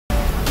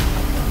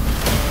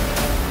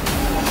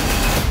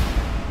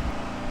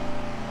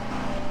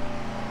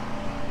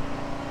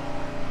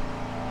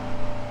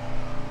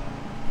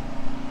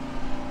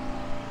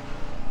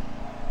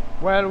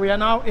Well, we are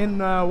now in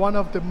one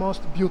of the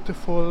most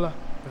beautiful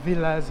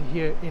villas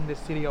here in the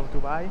city of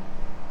Dubai.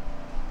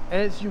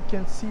 As you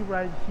can see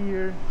right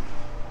here,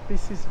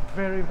 this is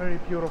very, very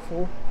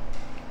beautiful.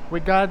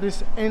 We got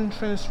this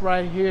entrance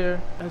right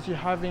here. As you're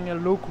having a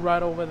look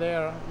right over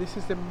there, this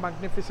is a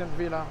magnificent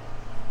villa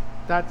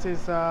that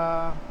is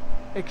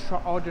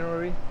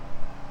extraordinary,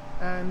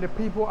 and the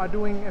people are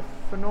doing a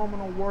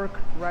phenomenal work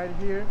right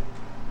here.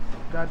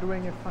 They're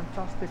doing a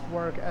fantastic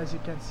work, as you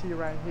can see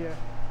right here.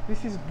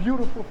 This is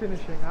beautiful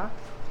finishing, huh?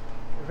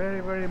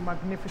 Very, very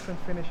magnificent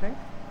finishing,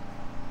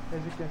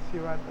 as you can see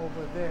right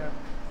over there.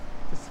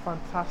 It's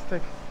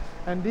fantastic.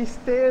 And these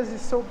stairs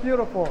is so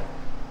beautiful.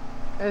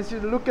 As you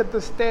look at the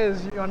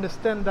stairs, you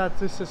understand that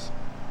this is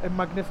a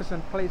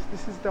magnificent place.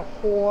 This is the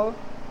hall.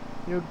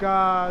 You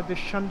got the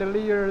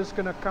chandeliers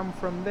gonna come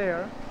from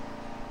there,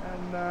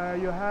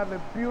 and you have a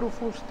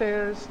beautiful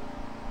stairs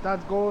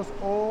that goes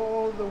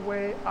all the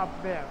way up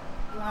there.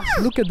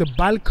 Look at the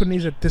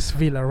balconies at this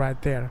villa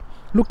right there.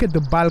 Look at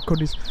the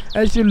balconies.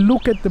 As you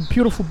look at the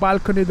beautiful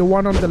balcony, the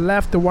one on the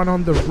left, the one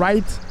on the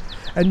right,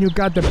 and you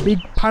got the big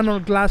panel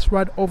glass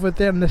right over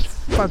there, and this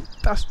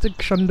fantastic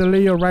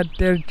chandelier right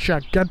there,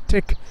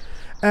 gigantic.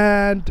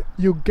 And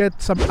you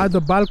get some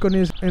other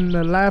balconies in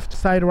the left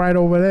side right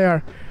over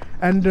there,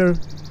 and the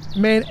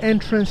main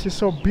entrance is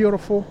so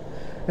beautiful.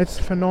 It's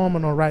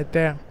phenomenal right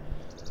there,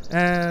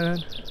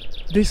 and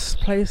this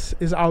place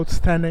is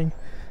outstanding.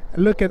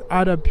 Look at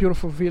other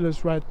beautiful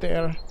villas right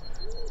there.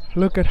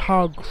 Look at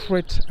how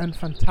great and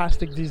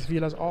fantastic these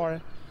villas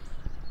are,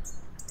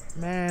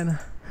 man.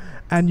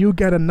 And you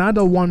get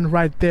another one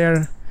right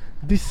there.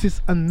 This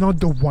is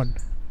another one,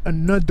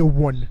 another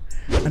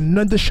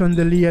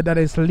chandelier that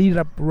is lit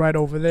up right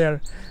over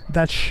there.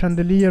 That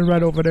chandelier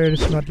right over there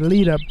is not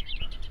lit up,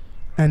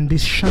 and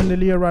this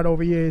chandelier right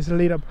over here is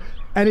lit up,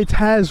 and it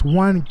has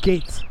one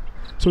gate.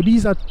 So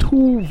these are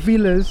two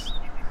villas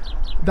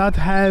that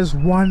has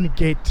one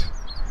gate,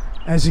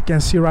 as you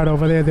can see right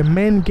over there. The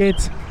main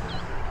gate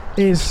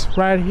is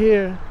right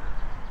here,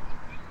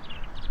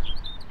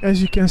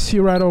 as you can see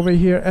right over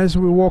here. As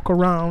we walk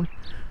around,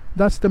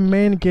 that's the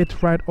main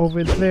gate right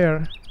over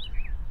there.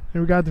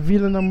 And we got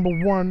villa number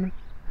 1,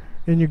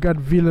 and you got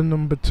villa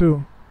number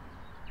 2.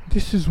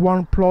 This is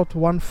one plot,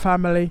 one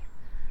family,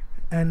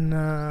 and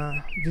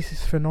this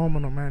is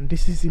phenomenal, man.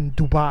 This is in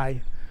Dubai.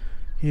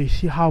 You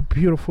see how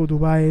beautiful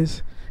Dubai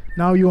is.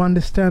 Now you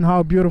understand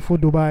how beautiful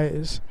Dubai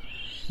is.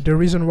 The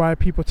reason why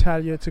people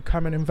tell you to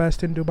come and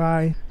invest in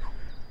Dubai.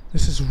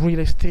 This is real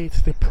estate,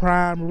 the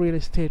prime real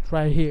estate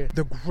right here.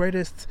 The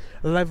greatest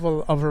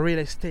level of real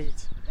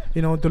estate.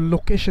 You know, the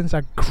locations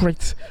are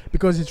great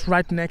because it's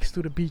right next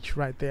to the beach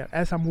right there.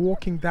 As I'm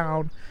walking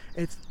down,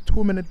 it's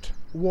 2-minute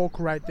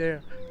walk right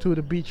there to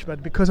the beach.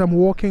 But because I'm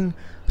walking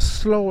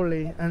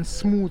slowly and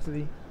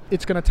smoothly,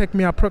 it's gonna take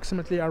me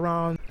approximately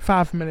around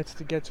 5 minutes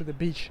to get to the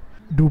beach.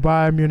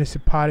 Dubai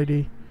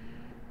municipality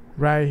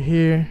right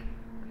here.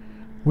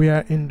 We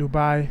are in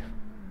Dubai,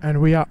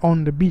 and we are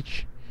on the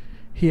beach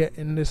here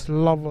in this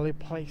lovely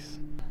place.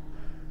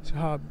 So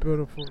how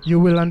beautiful. You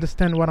will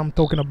understand what I'm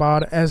talking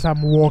about as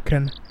I'm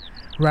walking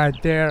right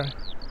there.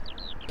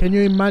 Can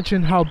you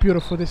imagine how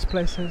beautiful this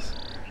place is?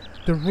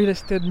 The real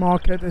estate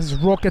market is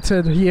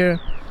rocketed here,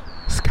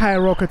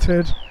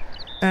 skyrocketed,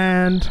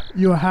 and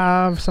you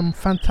have some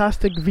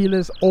fantastic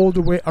villas all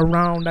the way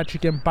around that you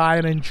can buy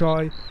and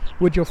enjoy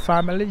with your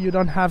family. You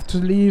don't have to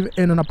live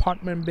in an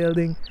apartment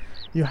building.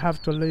 You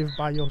have to live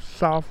by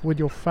yourself with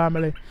your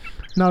family.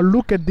 Now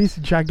look at this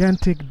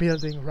gigantic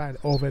building right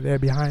over there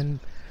behind,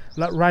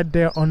 like right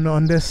there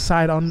on this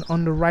side,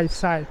 on the right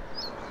side.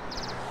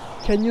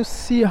 Can you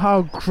see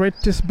how great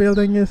this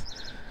building is?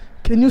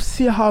 Can you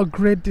see how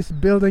great this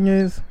building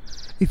is?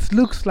 It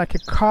looks like a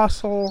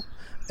castle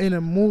in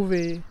a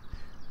movie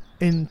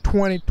in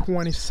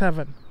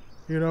 2027,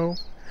 you know.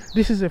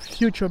 This is a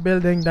future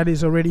building that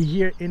is already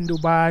here in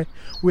Dubai.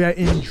 We are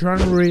in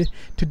January.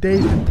 Today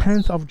is the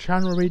 10th of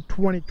January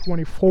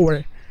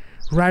 2024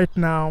 right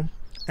now,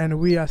 and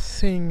we are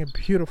seeing a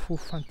beautiful,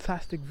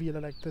 fantastic villa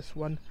like this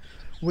one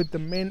with the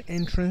main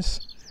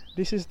entrance.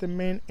 This is the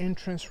main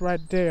entrance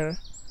right there,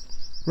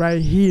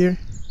 right here.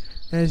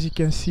 As you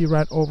can see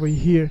right over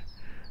here,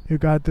 you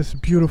got this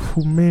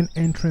beautiful main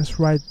entrance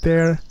right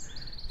there.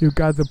 You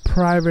got the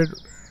private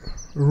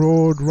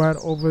road right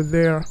over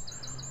there.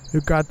 You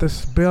got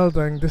this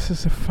building. This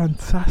is a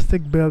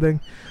fantastic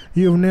building.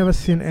 You've never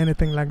seen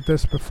anything like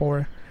this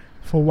before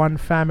for one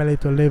family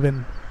to live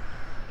in.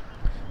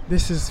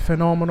 This is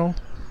phenomenal.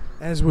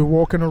 As we're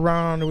walking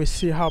around, we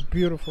see how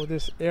beautiful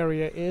this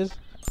area is.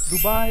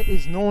 Dubai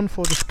is known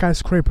for the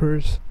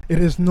skyscrapers. It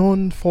is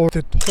known for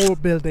the tall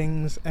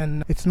buildings,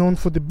 and it's known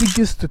for the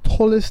biggest, the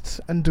tallest,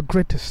 and the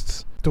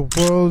greatest. the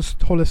world's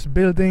tallest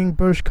building,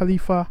 Burj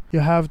Khalifa. You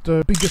have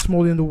the biggest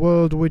mall in the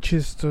world, which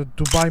is the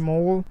Dubai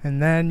Mall.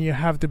 And then you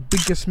have the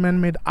biggest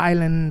man-made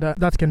island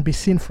that can be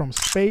seen from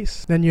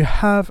space. Then you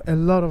have a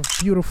lot of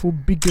beautiful,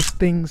 biggest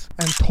things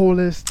and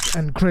tallest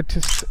and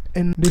greatest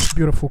in this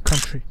beautiful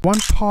country. One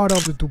part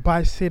of the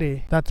Dubai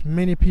city that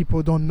many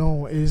people don't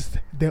know is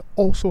they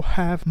also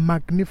have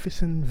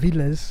magnificent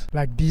villas,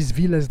 like these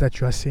villas that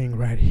you are seeing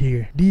right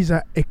here. These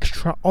are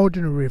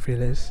extraordinary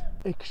villas,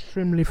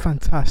 extremely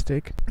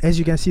fantastic. As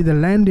you can see, the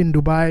land in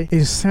Dubai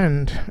is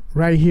sand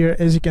right here.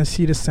 As you can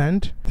see, the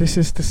sand, this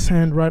is the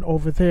sand right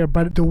over there.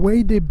 But the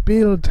way they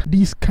build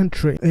this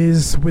country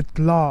is with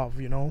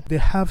love, you know. They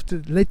have the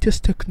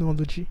latest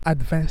technology,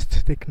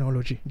 advanced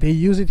technology. They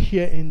use it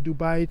here in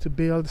Dubai to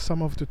build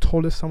some of the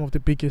tallest, some of the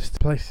biggest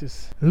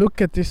places.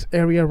 Look at this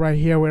area right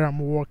here where I'm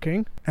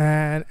walking,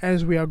 and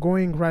as we are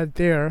going right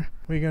there,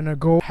 we're gonna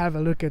go have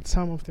a look at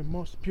some of the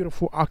most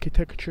beautiful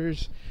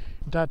architectures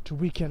that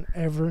we can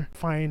ever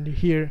find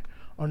here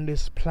on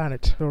this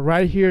planet. So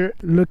right here,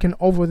 looking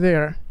over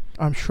there,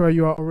 I'm sure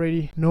you are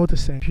already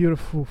noticing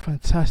beautiful,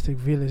 fantastic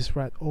villas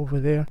right over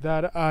there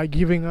that are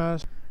giving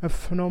us a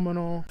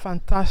phenomenal,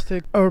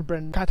 fantastic,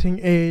 urban,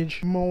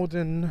 cutting-edge,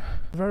 modern,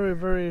 very,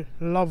 very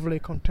lovely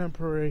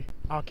contemporary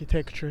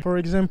architecture. For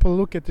example,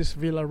 look at this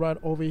villa right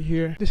over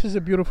here. This is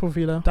a beautiful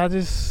villa that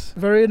is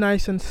very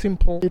nice and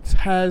simple. It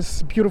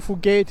has beautiful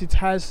gate, it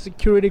has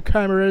security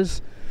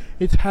cameras,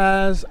 it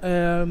has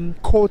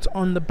court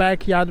on the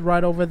backyard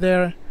right over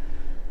there.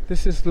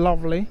 This is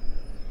lovely.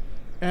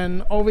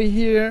 And over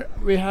here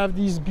we have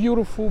these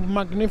beautiful,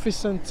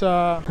 magnificent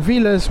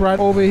villas right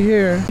over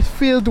here. It's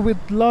filled with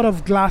a lot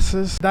of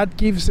glasses. That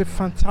gives a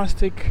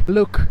fantastic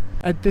look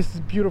at these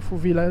beautiful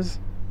villas.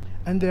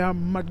 And they are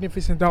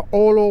magnificent. They're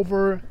all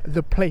over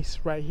the place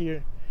right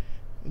here.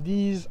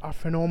 These are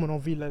phenomenal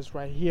villas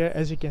right here.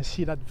 As you can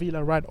see, that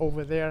villa right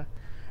over there,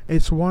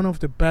 it's one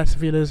of the best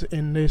villas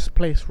in this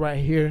place right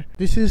here.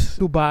 This is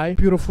Dubai,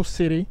 beautiful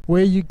city,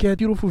 where you get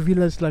beautiful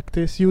villas like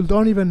this. You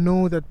don't even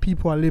know that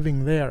people are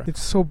living there.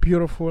 It's so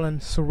beautiful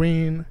and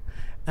serene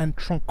and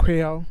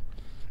tranquil.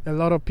 A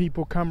lot of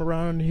people come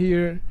around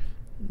here,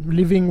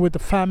 living with the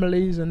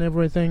families and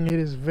everything. It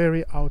is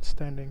very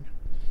outstanding.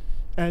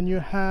 And you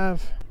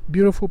have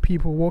beautiful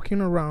people walking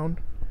around,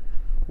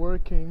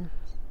 working.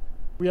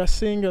 We are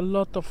seeing a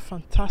lot of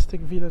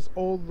fantastic villas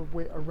all the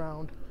way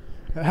around.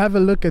 Have a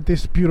look at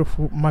this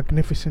beautiful,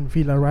 magnificent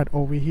villa right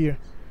over here.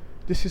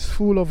 This is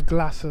full of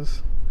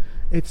glasses.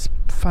 It's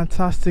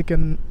fantastic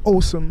and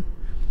awesome.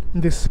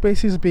 The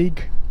space is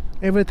big.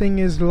 Everything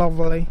is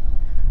lovely.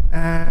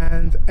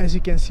 And as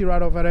you can see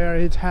right over there,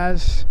 it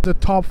has the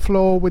top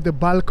floor with the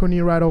balcony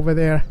right over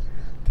there.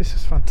 This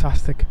is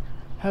fantastic.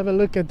 Have a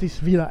look at this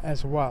villa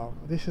as well.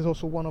 This is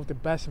also one of the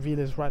best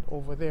villas right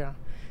over there.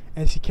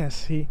 As you can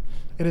see,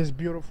 it is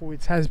beautiful.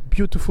 It has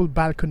beautiful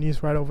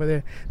balconies right over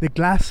there. The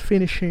glass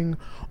finishing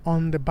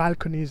on the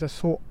balconies are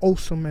so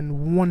awesome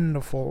and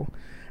wonderful.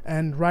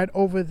 And right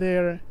over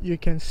there you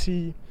can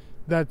see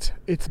that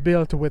it's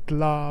built with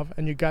love.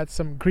 And you got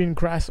some green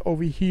grass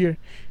over here.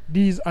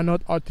 These are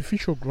not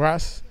artificial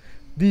grass.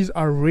 These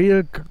are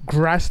real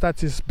grass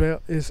that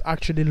is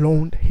actually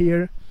loaned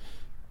here.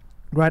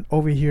 Right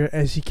over here,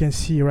 as you can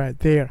see right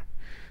there.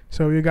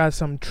 So you got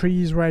some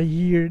trees right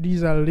here.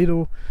 These are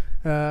little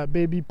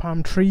baby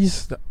palm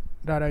trees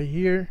that are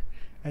here,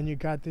 and you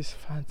got this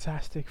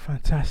fantastic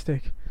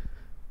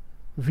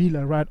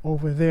villa right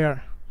over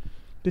there.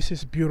 This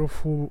is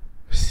beautiful.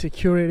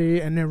 Security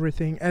and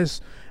everything,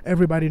 as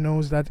everybody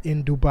knows that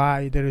in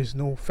Dubai there is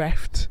no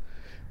theft,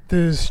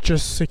 there's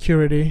just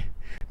security.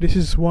 This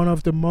is one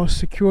of the most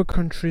secure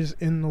countries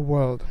in the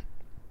world.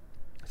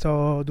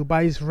 So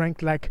Dubai is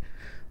ranked like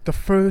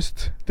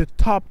the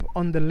top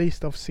on the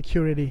list of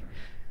security.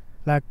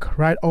 Like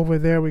right over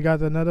there we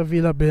got another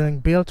villa being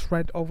built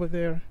right over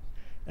there,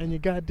 and you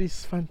got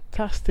this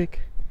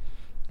fantastic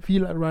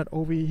villa right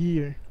over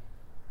here.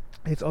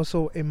 It's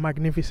also a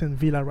magnificent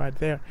villa right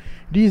there.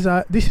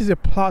 This is a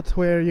plot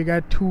where you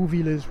got two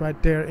villas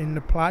right there in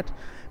the plot.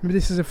 Maybe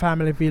this is a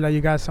family villa.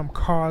 You got some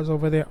cars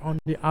over there on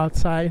the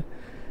outside,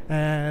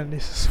 and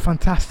this is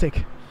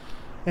fantastic.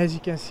 As you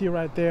can see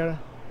right there,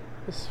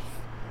 it's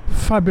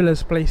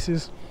fabulous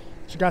places.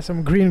 You got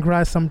some green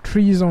grass, some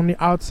trees on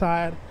the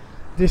outside.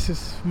 This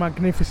is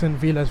magnificent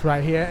villas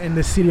right here in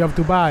the city of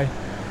Dubai.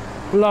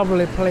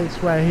 Lovely place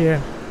right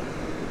here.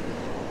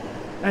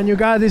 And you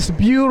got this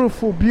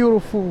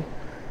beautiful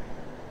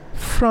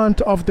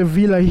front of the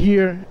villa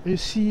here. You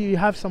see, you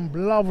have some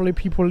lovely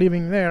people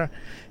living there.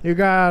 You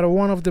got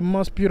one of the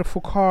most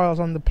beautiful cars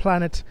on the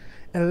planet,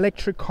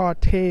 electric car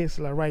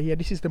Tesla right here.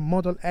 This is the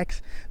Model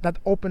X that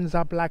opens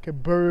up like a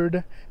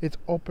bird. It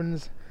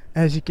opens,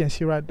 as you can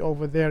see right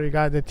over there. You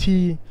got the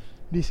T.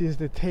 This is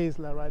the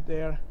Tesla right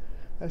there.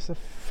 That's a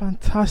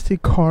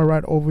fantastic car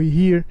right over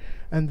here,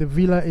 and the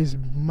villa is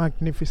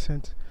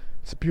magnificent.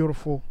 It's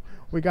beautiful.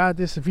 We got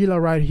this villa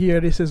right here.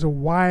 This is a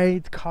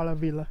white color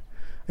villa.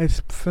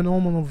 It's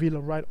phenomenal villa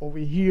right over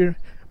here.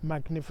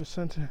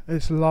 Magnificent.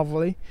 It's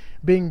lovely.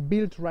 Being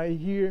built right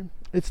here.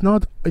 It's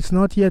not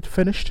yet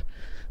finished.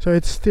 So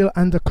it's still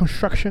under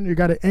construction. You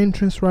got an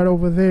entrance right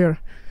over there,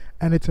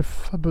 and it's a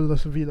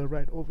fabulous villa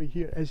right over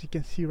here, as you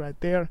can see right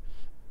there.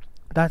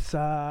 That's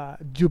a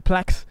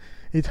duplex.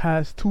 It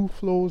has 2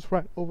 floors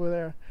right over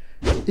there.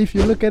 If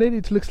you look at it,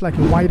 it looks like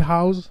a White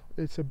House.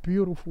 It's a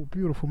beautiful,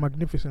 beautiful,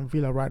 magnificent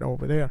villa right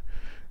over there.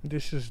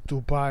 This is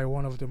Dubai,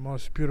 one of the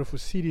most beautiful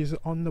cities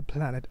on the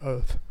planet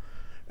Earth.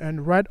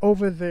 And right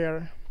over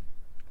there,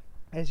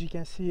 as you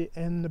can see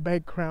in the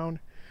background,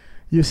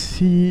 you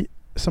see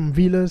some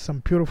villas, some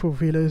beautiful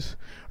villas.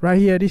 Right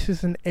here, this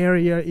is an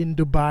area in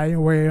Dubai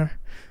where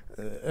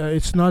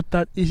it's not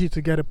that easy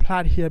to get a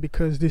plot here,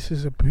 because this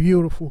is a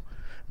beautiful,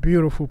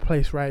 beautiful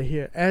place right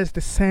here, as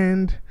the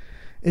sand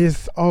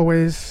is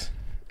always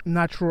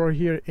natural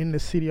here in the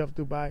city of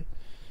Dubai,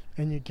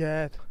 and you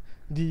get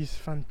these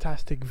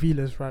fantastic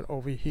villas right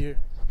over here.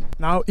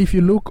 Now if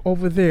you look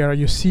over there,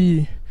 you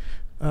see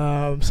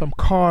some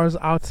cars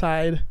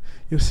outside.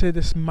 You see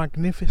this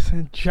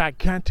magnificent,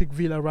 gigantic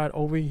villa right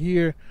over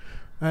here,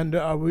 and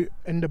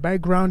in the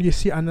background you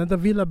see another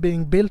villa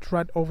being built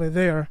right over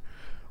there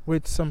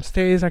with some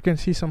stairs. I can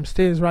see some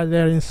stairs right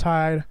there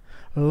inside.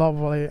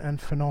 Lovely and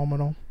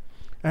phenomenal.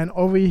 And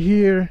over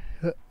here,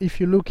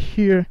 if you look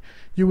here,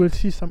 you will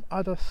see some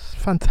other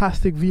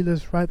fantastic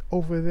villas right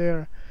over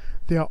there.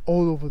 They are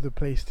all over the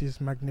place,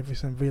 these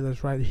magnificent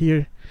villas right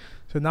here.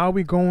 So now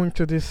we're going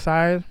to this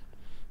side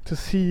to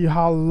see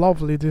how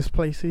lovely this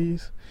place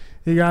is.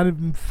 You got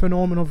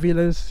phenomenal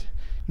villas.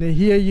 Now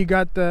here you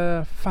got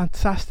the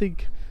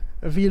fantastic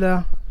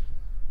villa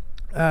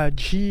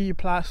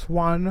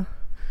G+1.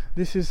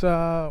 This is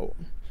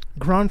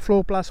ground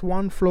floor plus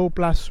 1 floor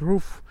plus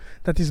roof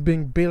that is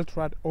being built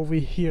right over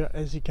here,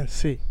 as you can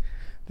see.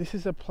 This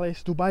is a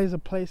place, Dubai is a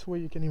place where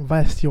you can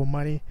invest your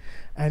money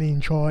and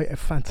enjoy a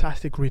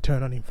fantastic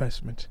return on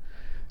investment.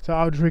 So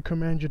I would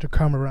recommend you to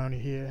come around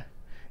here.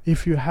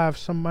 If you have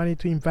some money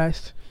to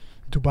invest,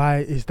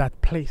 Dubai is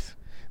that place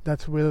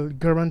that will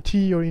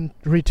guarantee your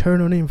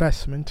return on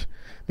investment,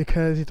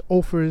 because it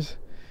offers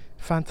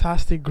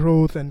fantastic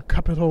growth and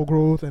capital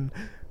growth and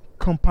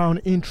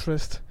compound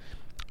interest.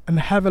 And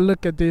have a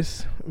look at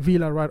this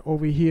villa right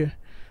over here.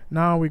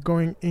 Now we're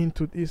going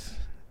into this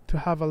to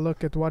have a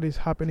look at what is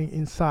happening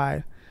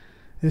inside.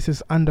 This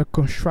is under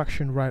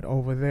construction right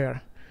over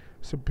there.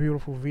 It's a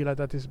beautiful villa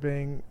that is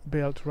being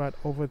built right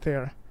over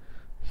there.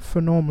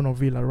 Phenomenal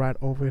villa right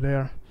over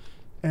there.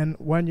 And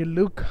when you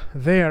look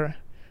there,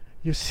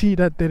 you see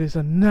that there is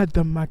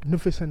another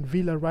magnificent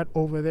villa right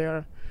over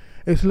there.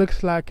 It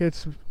looks like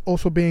it's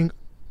also being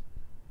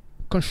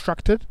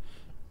constructed.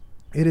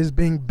 It is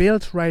being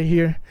built right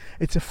here.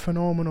 It's a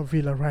phenomenal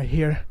villa right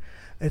here.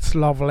 It's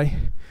lovely.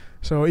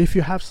 So if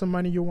you have some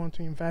money you want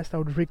to invest, I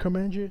would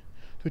recommend you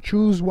to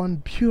choose one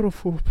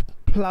beautiful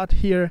plot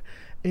here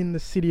in the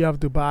city of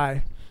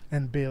Dubai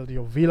and build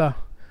your villa.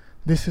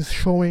 This is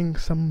showing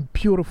some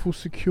beautiful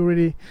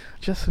security.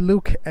 Just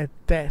look at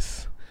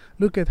this.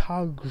 Look at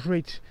how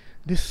great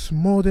this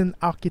modern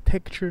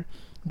architecture.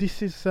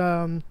 This is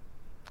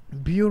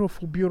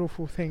beautiful,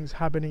 beautiful things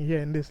happening here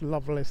in this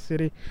lovely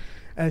city.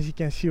 As you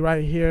can see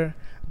right here,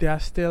 they are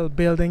still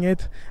building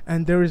it,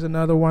 and there is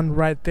another one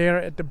right there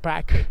at the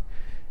back.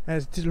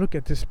 Look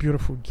at this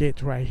beautiful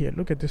gate right here.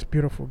 Look at this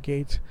beautiful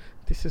gate.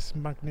 This is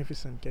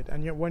magnificent gate,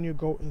 and yet when you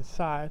go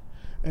inside,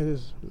 it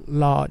is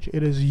large,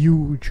 it is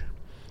huge,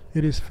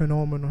 it is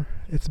phenomenal.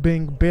 It's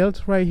being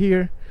built right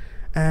here,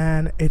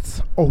 and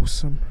it's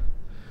awesome.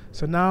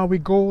 So now we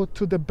go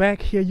to the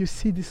back here. You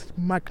see this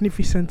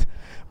magnificent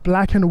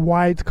black and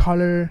white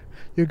color.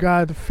 You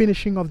got the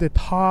finishing of the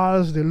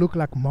tiles. They look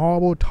like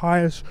marble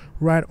tiles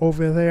right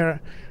over there.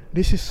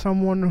 This is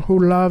someone who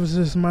loves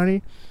his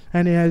money,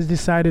 and he has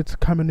decided to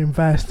come and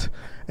invest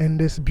in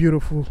this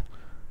beautiful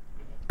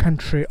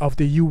country of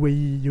the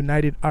UAE,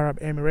 United Arab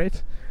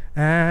Emirates.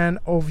 And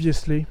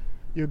obviously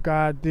you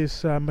got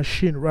this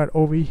machine right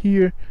over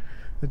here.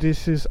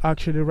 This is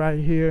actually right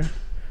here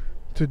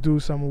to do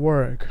some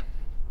work.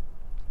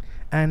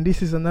 And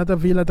this is another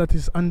villa that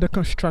is under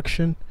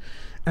construction.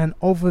 And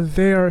over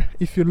there,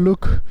 if you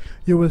look,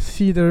 you will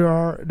see there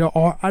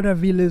are other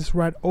villas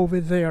right over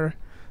there.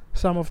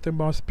 Some of the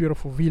most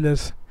beautiful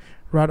villas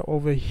right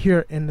over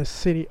here in the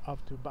city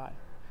of Dubai.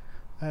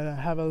 And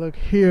have a look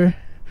here.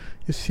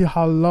 You see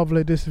how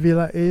lovely this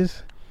villa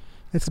is.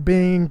 It's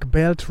being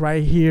built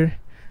right here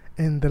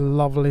in the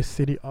lovely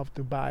city of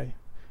Dubai.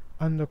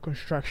 Under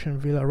construction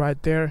villa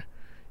right there.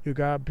 You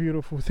got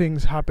beautiful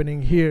things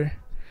happening here.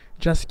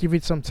 Just give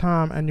it some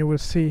time and you will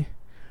see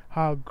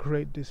how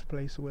great this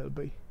place will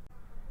be.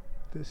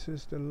 This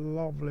is the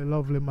lovely,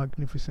 lovely,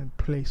 magnificent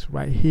place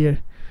right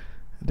here.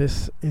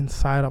 This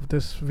inside of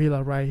this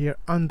villa right here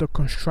under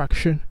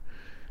construction.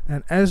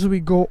 And as we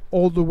go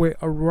all the way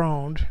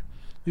around,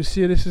 you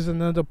see this is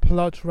another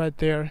plot right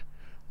there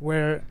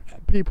where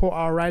people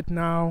are right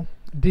now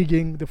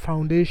digging the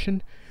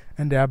foundation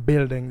and they are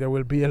building. There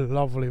will be a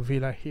lovely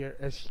villa here,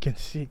 as you can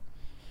see.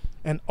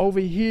 And over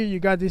here you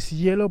got this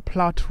yellow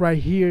plot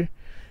right here.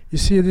 You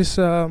see this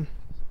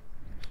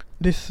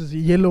this is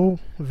yellow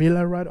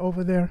villa right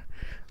over there.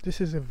 This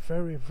is a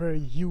very, very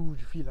huge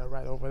villa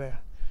right over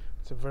there.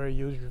 It's a very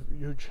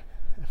huge,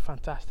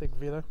 fantastic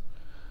villa,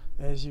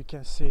 as you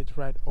can see it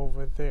right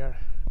over there.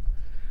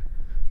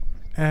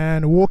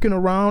 And walking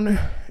around,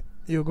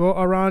 you go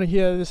around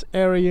here, this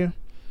area,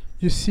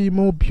 you see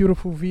more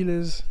beautiful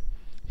villas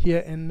here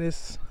in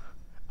this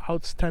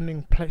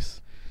outstanding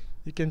place.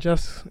 You can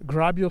just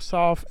grab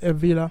yourself a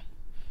villa,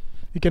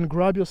 you can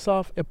grab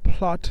yourself a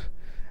plot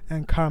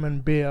and come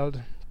and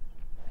build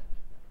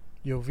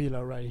your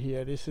villa right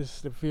here. This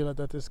is the villa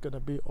that is going to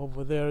be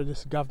over there.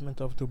 This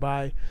government of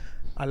Dubai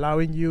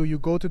allowing you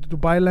go to the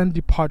Dubai Land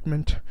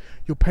Department,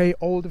 you pay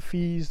all the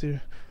fees,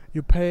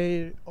 you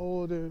pay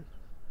all the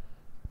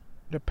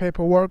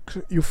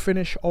paperwork, you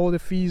finish all the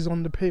fees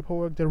on the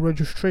paperwork, the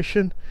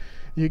registration,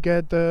 you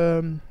get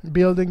the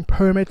building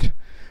permit,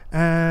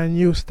 and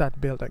you start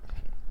building.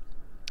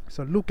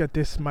 So look at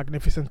this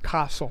magnificent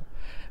castle.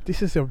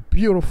 This is a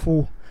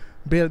beautiful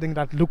building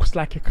that looks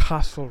like a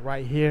castle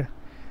right here.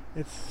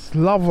 It's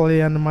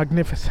lovely and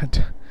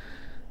magnificent.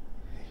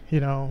 You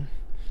know,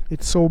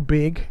 it's so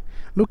big.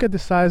 Look at the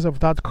size of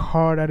that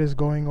car that is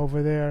going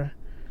over there,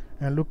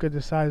 and look at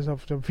the size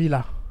of the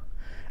villa.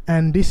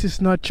 And this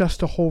is not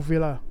just a whole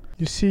villa.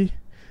 You see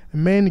a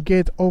main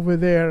gate over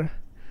there,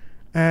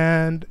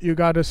 and you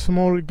got a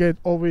small gate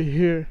over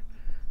here.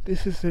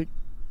 This is a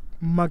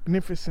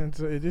magnificent,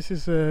 this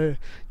is a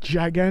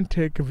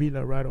gigantic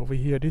villa right over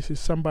here. This is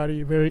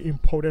somebody very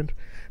important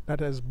that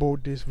has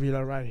bought this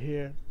villa right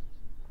here.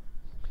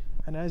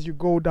 And as you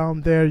go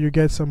down there, you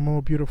get some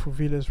more beautiful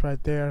villas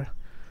right there.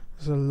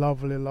 There's a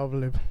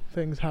lovely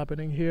things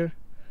happening here.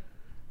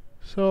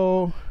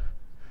 So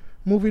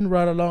moving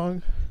right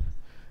along,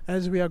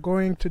 as we are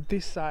going to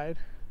this side,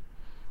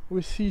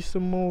 we see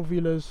some more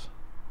villas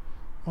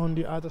on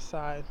the other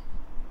side.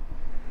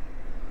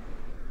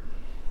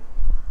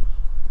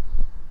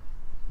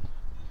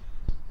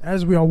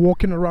 As we are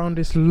walking around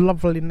this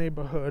lovely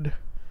neighborhood,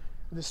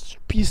 this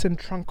peace and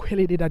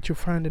tranquility that you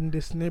find in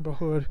this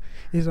neighborhood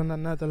is on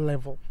another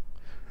level.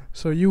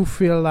 So you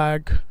feel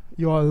like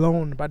you're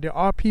alone, but there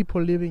are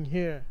people living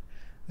here.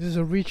 This is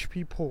rich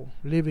people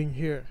living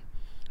here.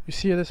 You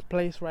see this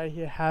place right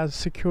here has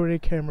security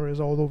cameras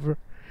all over,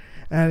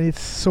 and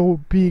it's so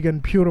big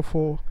and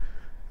beautiful,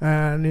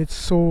 and it's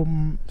so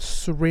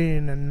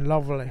serene and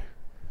lovely.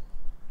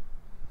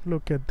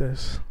 Look at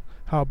this,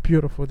 how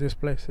beautiful this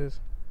place is.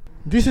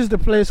 This is the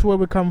place where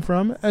we come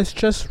from. It's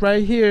just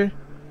right here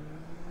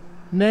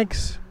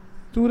next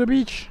to the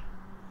beach.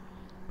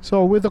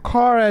 So with the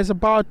car, it's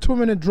about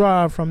 2-minute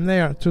drive from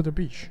there to the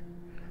beach.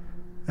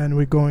 And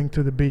we're going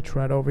to the beach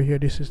right over here.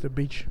 This is the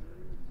beach.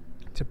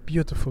 It's a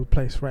beautiful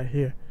place right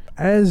here.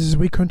 As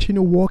we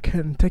continue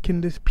walking, taking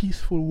this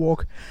peaceful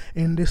walk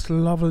in this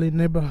lovely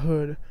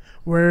neighborhood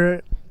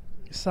where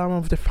some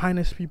of the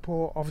finest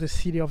people of the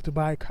city of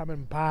Dubai come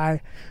and buy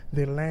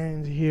the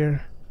land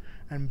here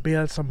and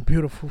build some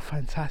beautiful,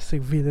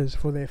 fantastic villas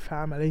for their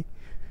family.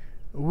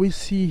 We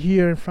see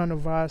here in front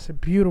of us a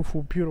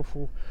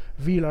beautiful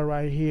villa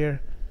right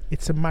here.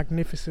 It's a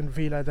magnificent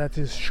villa that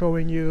is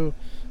showing you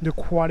the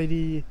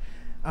quality,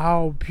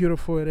 how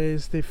beautiful it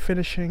is. The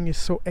finishing is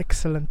so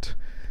excellent,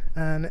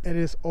 and it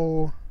is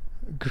all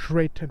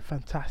great and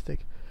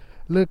fantastic.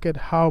 Look at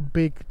how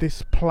big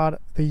this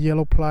plot, the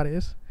yellow plot,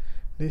 is.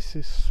 This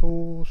is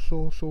so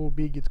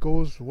big. It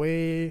goes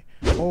way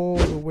all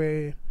the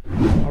way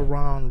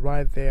around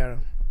right there.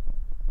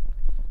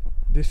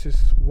 This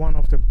is one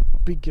of the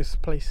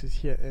biggest places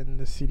here in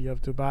the city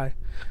of Dubai.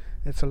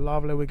 It's a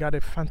lovely, we got a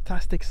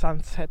fantastic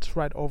sunset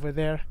right over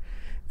there,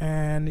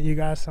 and you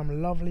got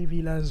some lovely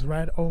villas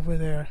right over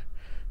there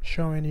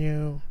showing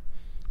you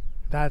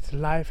that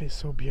life is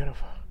so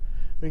beautiful.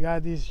 We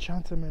got these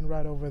gentlemen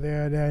right over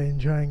there, they're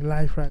enjoying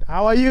life. Right,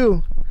 how are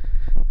you?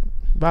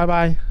 Bye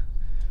bye.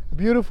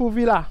 Beautiful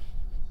villa.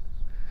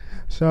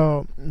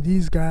 So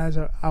these guys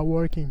are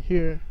working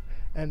here,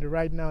 and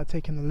right now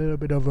taking a little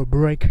bit of a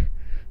break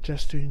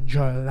just to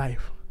enjoy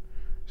life.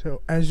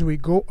 So as we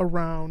go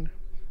around,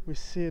 we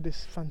see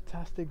this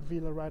fantastic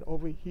villa right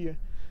over here.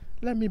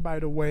 Let me, by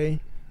the way,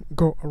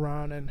 go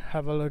around and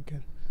have a look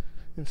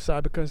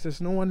inside, because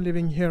there's no one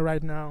living here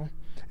right now.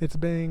 It's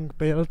being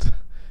built.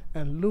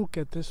 And look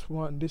at this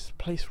one, this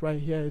place right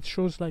here. It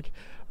shows like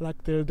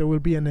there will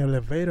be an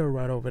elevator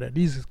right over there.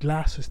 These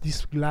glasses,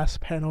 these glass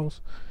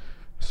panels,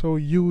 so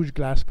huge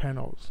glass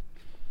panels,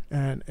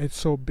 and it's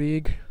so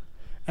big.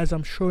 As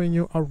I'm showing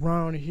you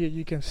around here,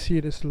 you can see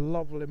this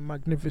lovely,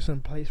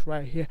 magnificent place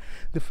right here.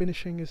 The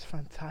finishing is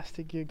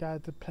fantastic. You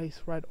got the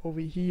place right over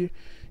here.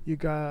 You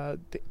got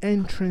the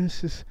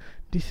entrances.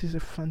 This is a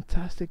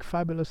fantastic,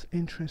 fabulous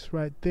entrance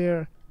right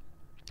there.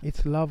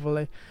 It's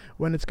lovely.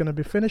 When it's gonna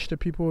be finished, the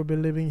people will be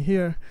living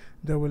here.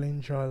 They will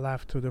enjoy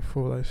life to the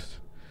fullest.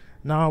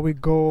 Now we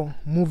go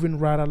moving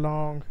right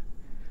along,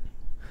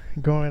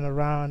 going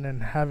around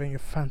and having a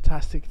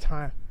fantastic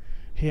time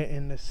here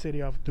in the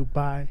city of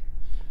Dubai.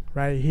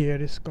 Right here,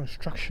 this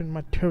construction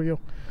material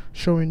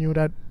showing you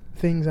that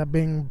things are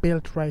being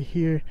built right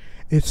here.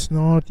 It's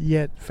not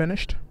yet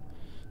finished.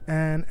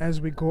 And as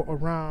we go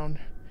around,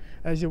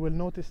 as you will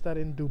notice that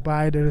in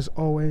Dubai there is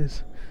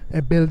always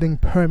a building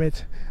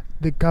permit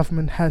the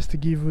government has to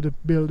give you the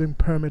building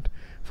permit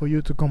for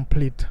you to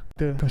complete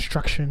the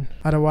construction.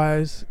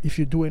 Otherwise, if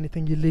you do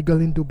anything illegal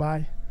in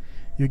Dubai,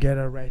 you get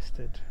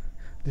arrested.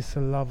 This is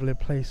a lovely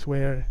place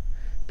where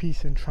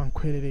peace and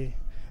tranquility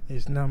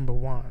is number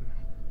one.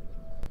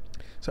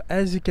 So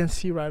as you can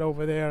see right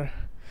over there,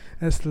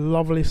 it's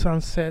lovely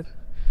sunset,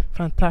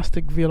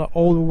 fantastic villa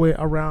all the way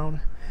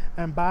around.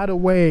 And by the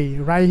way,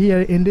 right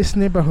here in this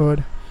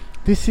neighborhood,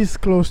 this is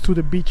close to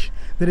the beach.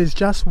 There is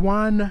just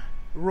one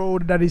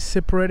road that is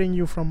separating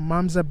you from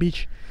Mamzar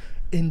Beach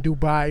in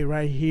Dubai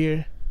right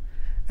here.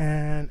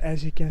 And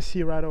as you can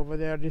see right over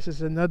there, this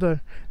is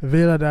another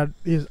villa that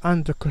is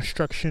under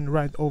construction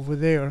right over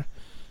there,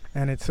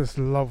 and it's just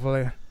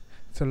lovely.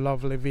 It's a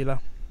lovely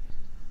villa.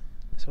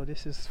 So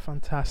this is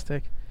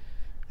fantastic.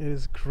 It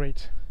is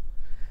great.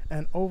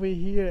 And over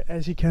here,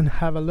 as you can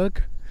have a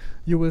look,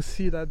 you will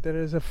see that there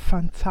is a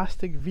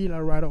fantastic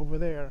villa right over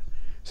there.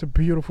 It's a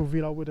beautiful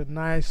villa with a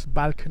nice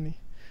balcony.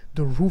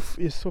 The roof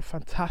is so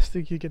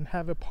fantastic. You can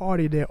have a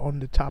party there on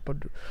the top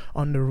of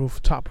on the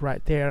rooftop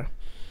right there.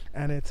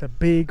 And it's a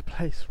big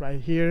place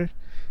right here,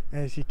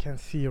 as you can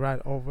see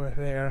right over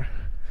there.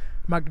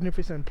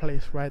 Magnificent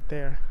place right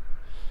there.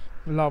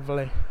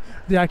 Lovely.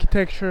 The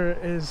architecture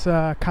is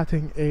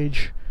cutting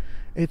edge.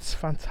 It's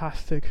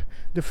fantastic.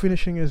 The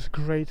finishing is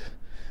great.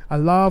 I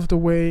love the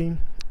way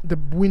the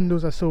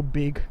windows are so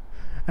big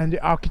and the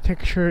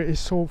architecture is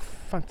so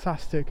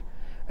fantastic.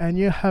 And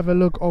you have a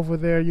look over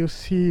there, you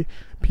see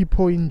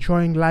people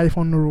enjoying life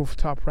on the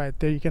rooftop right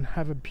there. You can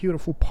have a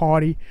beautiful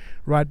party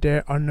right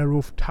there on the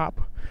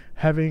rooftop,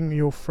 having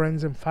your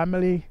friends and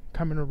family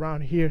coming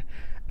around here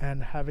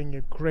and having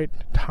a great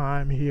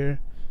time here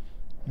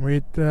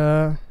with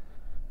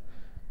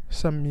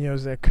some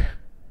music.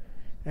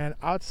 And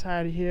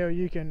outside here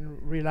you can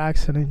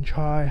relax and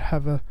enjoy,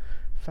 have a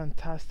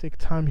fantastic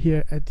time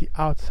here at the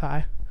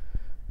outside.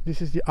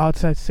 This is the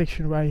outside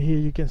section right here.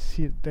 You can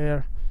see it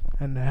there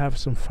and have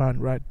some fun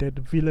right there.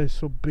 The villa is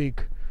so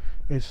big,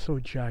 it's so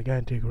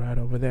gigantic right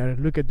over there.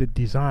 Look at the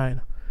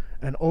design,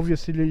 and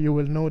obviously you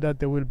will know that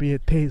there will be a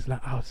Tesla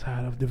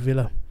outside of the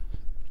villa.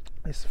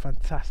 It's a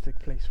fantastic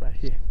place right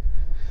here.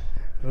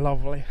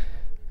 Lovely.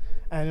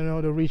 And you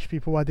know the rich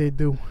people, what they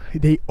do,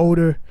 they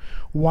order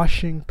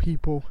washing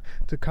people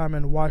to come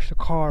and wash the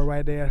car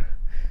right there.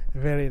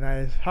 Very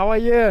nice. How are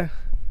you?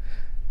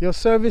 Your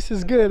service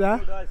is good, huh?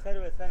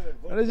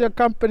 What is your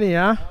company,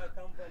 huh?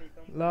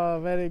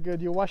 No, very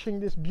good. You're washing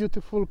this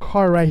beautiful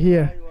car right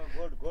here.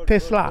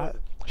 Tesla,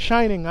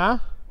 shining, huh?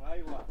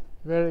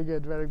 Very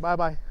good, very good. Bye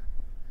bye.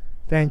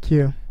 Thank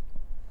you.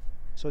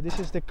 So this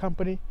is the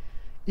company.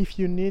 If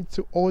you need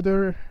to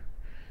order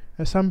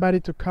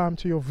somebody to come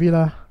to your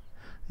villa,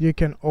 you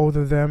can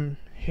order them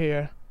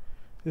here.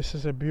 This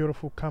is a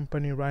beautiful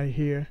company right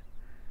here.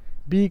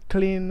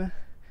 𝙏𝙝𝙖𝙣𝙠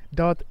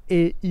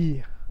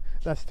𝙔𝙤𝙪.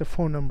 That's the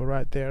phone number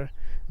right there.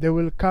 They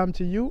will come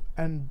to you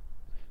and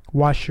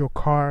wash your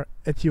car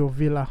at your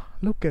villa.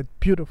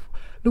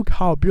 Look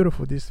how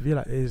beautiful this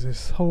villa is.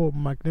 It's so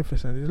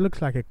magnificent. It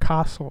looks like a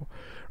castle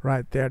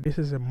right there. This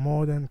is a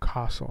modern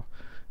castle.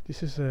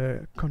 This is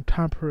a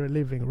contemporary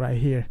living right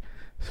here.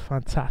 It's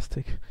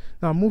fantastic.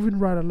 Now moving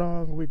right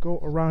along, we go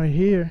around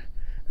here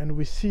and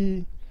we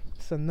see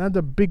it's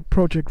another big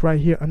project right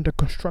here under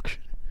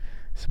construction.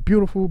 It's a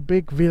beautiful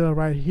big villa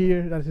right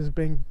here that is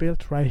being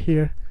built right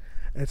here.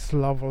 It's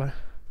lovely.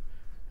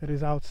 It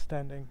is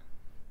outstanding.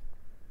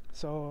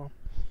 So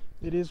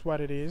it is what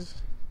it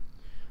is.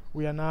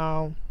 We are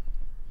now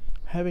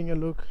having a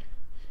look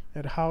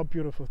at how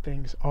beautiful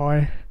things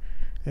are.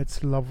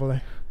 It's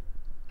lovely.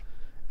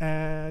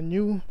 And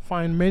you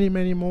find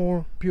many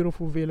more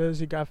beautiful villas.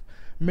 You got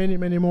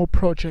many more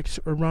projects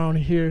around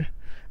here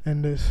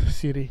in this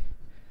city.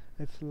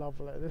 It's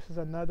lovely. This is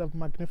another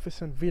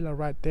magnificent villa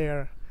right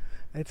there.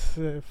 It's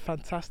a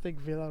fantastic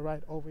villa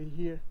right over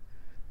here.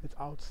 It's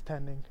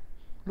outstanding.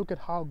 Look at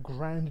how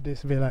grand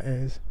this villa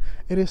is.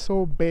 It is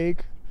so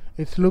big.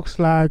 It looks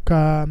like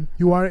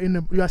you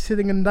are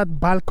sitting in that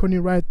balcony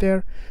right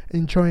there,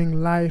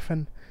 enjoying life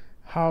and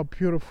how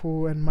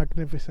beautiful and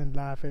magnificent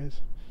life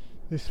is.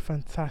 This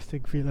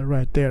fantastic villa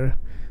right there,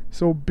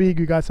 so big.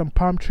 You got some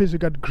palm trees. You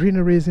got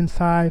greeneries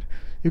inside.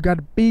 You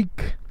got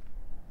big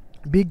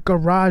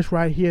garage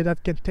right here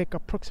that can take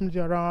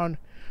approximately around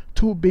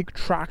 2 big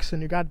trucks,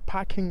 and you got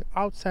parking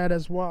outside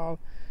as well.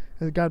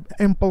 You got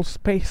ample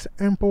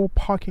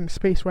parking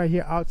space right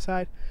here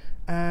outside.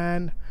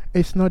 And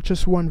it's not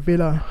just one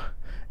villa,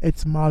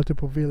 it's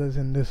multiple villas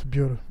in this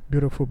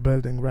beautiful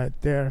building right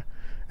there.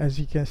 As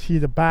you can see,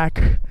 the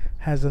back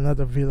has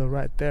another villa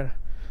right there.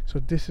 So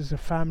this is a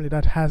family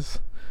that has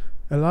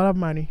a lot of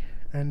money,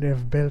 and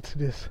they've built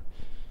this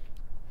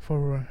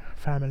for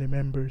family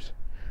members,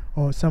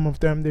 or some of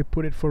them they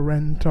put it for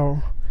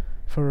rental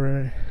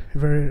for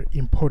very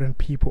important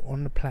people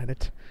on the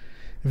planet,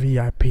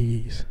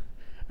 VIPs.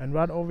 And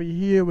right over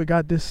here we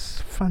got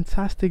this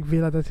fantastic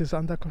villa that is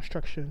under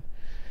construction.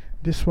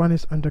 This one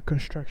is under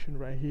construction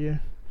right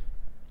here,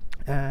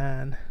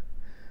 and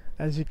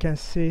as you can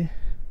see,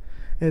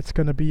 it's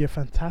gonna be a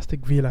fantastic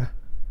villa.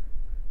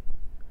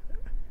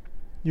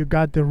 You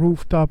got the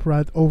rooftop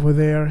right over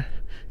there.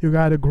 You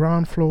got the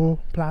ground floor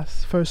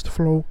plus first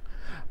floor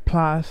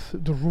plus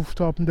the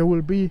rooftop. And there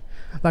will be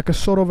like a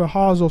sort of a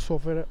house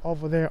also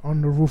over there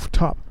on the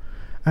rooftop,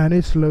 and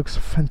it looks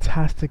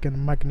fantastic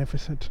and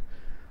magnificent.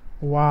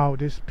 Wow,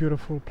 this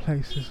beautiful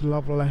place is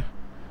lovely,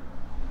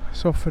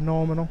 so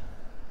phenomenal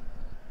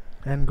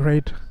and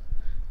great.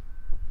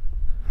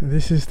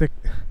 This is the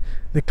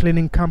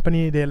cleaning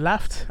company. They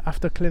left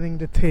after cleaning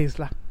the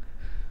Tesla.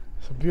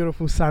 It's a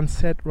beautiful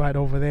sunset right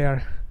over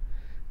there,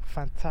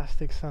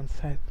 fantastic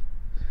sunset.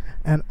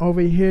 And over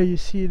here you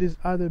see these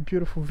other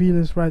beautiful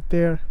villas right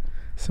there.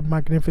 It's a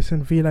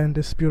magnificent villa in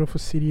this beautiful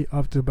city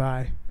of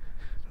Dubai.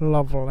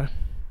 Lovely.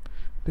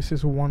 This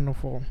is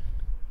wonderful.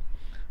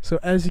 So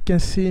as you can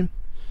see,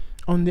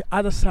 on the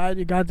other side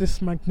you got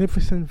this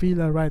magnificent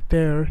villa right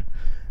there.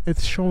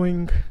 It's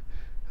showing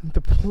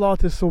the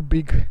plot is so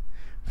big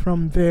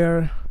from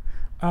there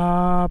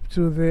up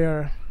to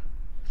there.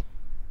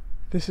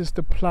 This is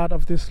the plot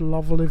of this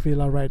lovely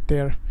villa right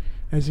there.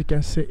 As you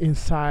can see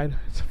inside,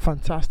 it's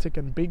fantastic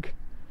and big,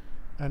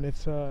 and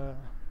it's so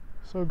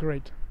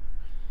great.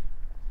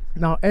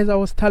 Now, as I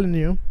was telling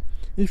you,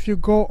 if you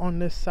go on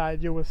this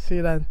side, you will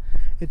see that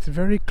it's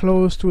very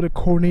close to the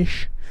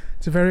Corniche.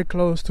 It's very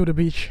close to the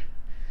beach.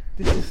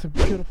 This is a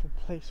beautiful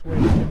place where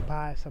you can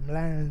buy some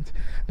land.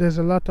 There's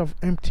a lot of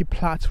empty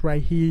plots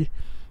right here.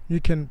 You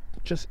can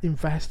just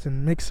invest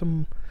and make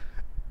some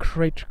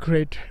great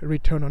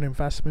return on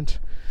investment.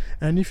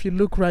 And if you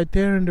look right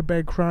there in the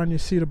background, you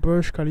see the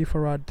Burj Khalifa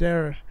right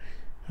there.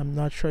 I'm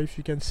not sure if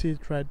you can see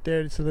it right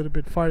there. It's a little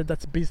bit far.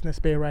 That's Business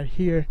Bay right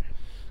here,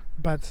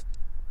 but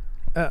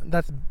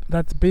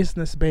that's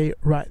Business Bay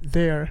right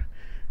there.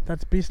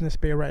 That's Business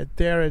Bay right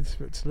there. It's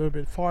a little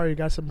bit far. You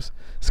got some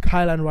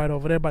skyline right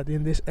over there, but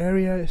in this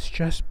area it's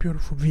just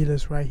beautiful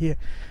villas right here.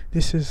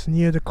 This is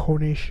near the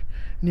Corniche,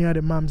 near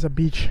the Mamzar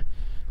beach.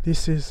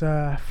 This is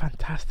a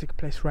fantastic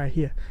place right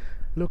here.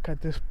 Look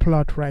at this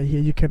plot right here.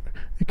 You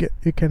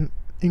can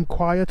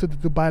inquire to the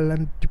Dubai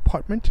Land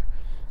Department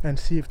and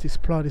see if this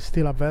plot is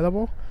still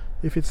available.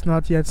 If it's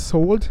not yet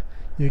sold,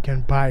 you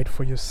can buy it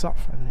for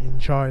yourself and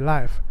enjoy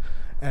life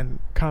and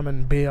come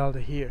and build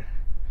here.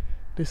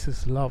 This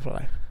is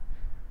lovely.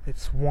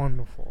 It's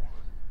wonderful.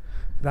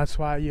 That's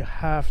why you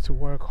have to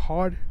work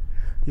hard.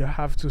 You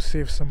have to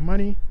save some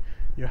money.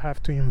 You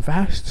have to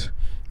invest.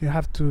 You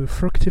have to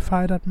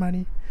fructify that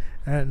money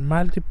and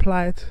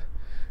multiply it,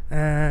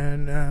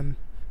 and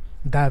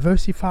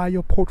diversify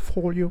your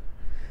portfolio,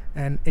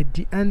 and at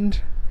the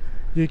end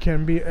you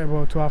can be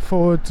able to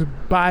afford to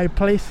buy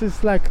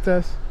places like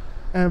this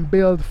and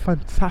build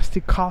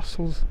fantastic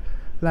castles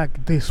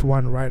like this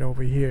one right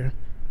over here.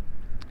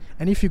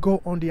 And if you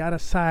go on the other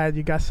side,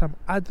 you got some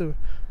other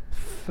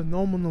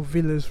phenomenal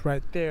villas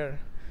right there,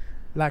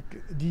 like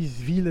these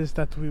villas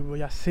that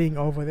we are seeing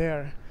over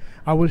there.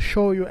 I will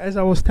show you, as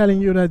I was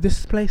telling you, that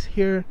this place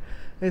here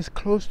is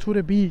close to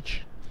the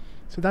beach,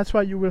 so that's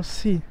why you will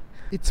see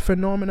it's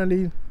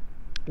phenomenally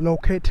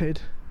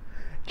located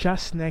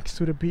just next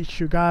to the beach.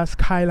 You got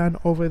skyline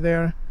over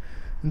there,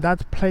 and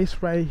that place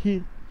right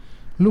here.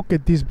 Look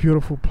at these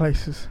beautiful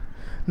places.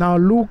 Now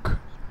look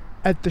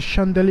at the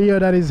chandelier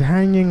that is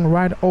hanging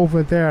right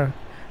over there.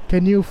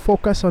 Can you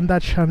focus on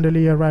that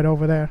chandelier right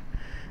over there?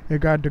 You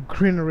got the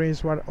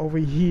greeneries right over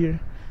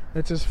here.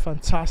 It is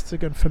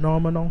fantastic and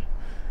phenomenal.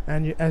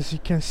 And as you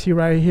can see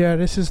right here,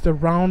 this is the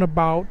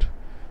roundabout.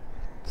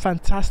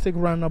 Fantastic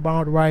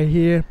roundabout right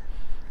here,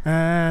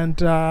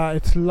 and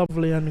it's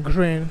lovely and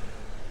green.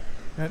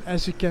 And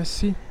as you can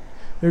see,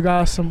 you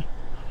got some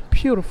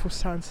beautiful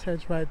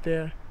sunsets right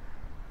there.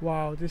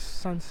 Wow, this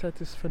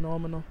sunset is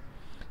phenomenal.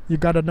 You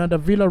got another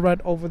villa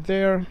right over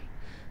there.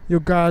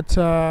 You got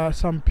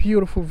some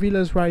beautiful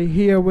villas right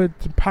here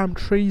with palm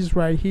trees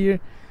right here.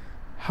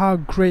 How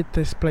great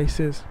this place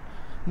is.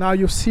 Now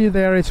you see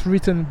there it's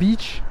written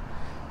beach.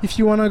 If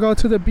you want to go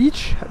to the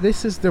beach,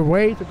 this is the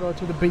way to go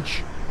to the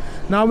beach.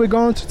 Now we're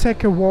going to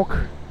take a walk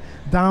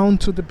down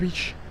to the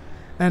beach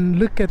and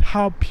look at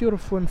how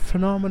beautiful and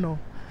phenomenal,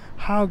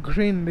 how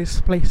green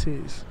this place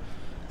is.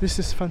 This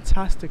is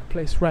fantastic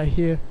place right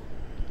here.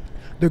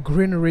 The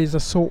greeneries are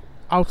so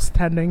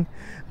outstanding.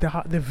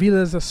 The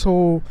villas are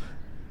so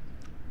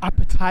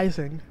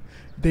appetizing.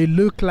 They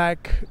look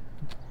like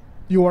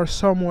you are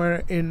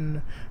somewhere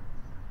in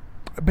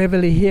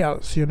Beverly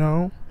Hills, you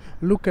know.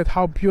 Look at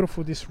how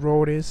beautiful this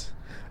road is.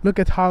 Look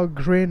at how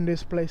green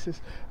this place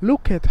is.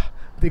 Look at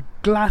the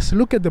glass.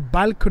 Look at the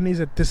balconies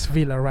at this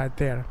villa right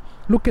there.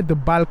 Look at the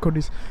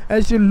balconies.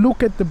 As you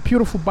look at the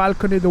beautiful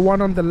balcony, the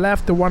one on the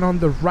left, the one on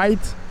the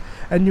right,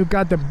 and you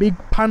got the big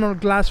panel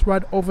glass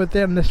right over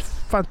there, and this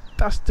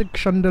fantastic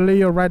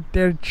chandelier right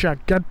there,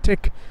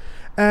 gigantic.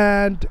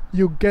 And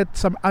you get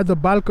some other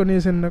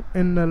balconies in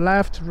the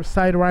left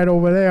side right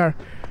over there,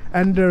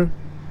 and the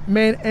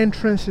main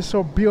entrance is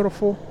so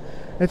beautiful.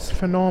 It's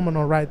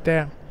phenomenal right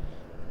there,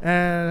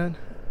 and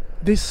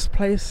this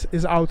place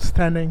is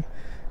outstanding.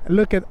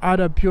 Look at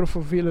other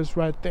beautiful villas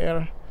right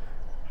there.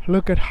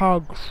 Look at how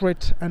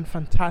great and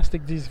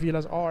fantastic these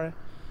villas are.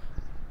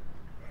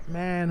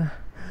 Man,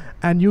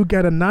 and you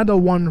get another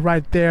one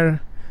right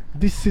there.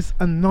 This is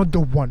another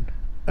one,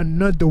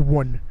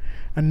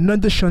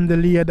 another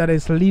chandelier that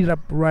is lit up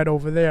right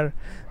over there.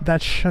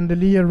 That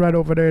chandelier right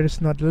over there is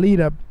not lit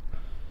up,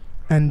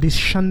 and this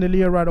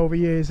chandelier right over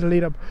here is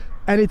lit up,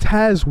 and it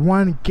has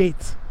one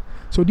gate.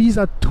 So these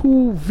are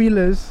two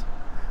villas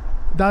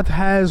that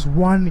has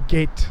one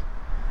gate.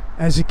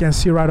 As you can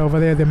see right over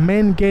there, the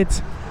main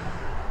gate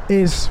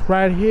is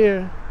right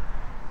here.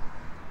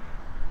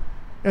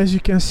 As you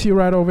can see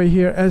right over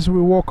here, as we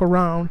walk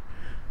around,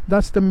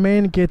 that's the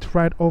main gate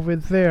right over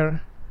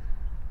there.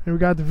 And we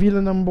got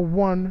villa number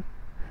 1,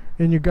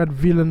 and you got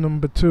villa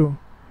number 2.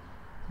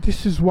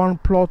 This is one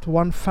plot,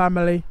 one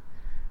family,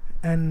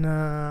 and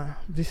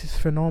this is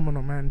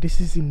phenomenal, man. This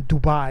is in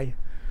Dubai.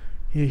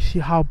 You see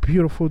how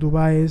beautiful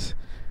Dubai is.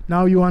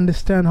 Now you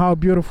understand how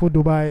beautiful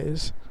Dubai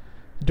is.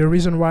 The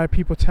reason why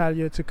people tell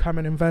you to come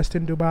and invest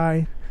in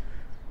Dubai.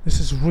 This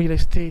is real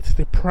estate,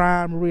 the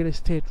prime real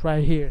estate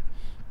right here.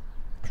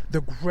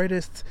 The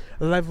greatest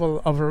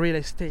level of real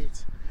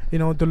estate. You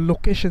know, the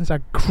locations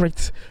are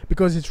great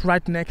because it's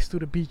right next to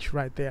the beach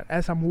right there.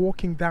 As I'm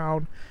walking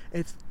down,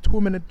 it's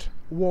 2-minute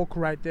walk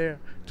right there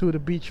to the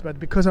beach, but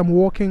because I'm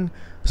walking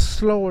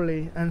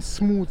slowly and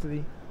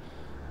smoothly,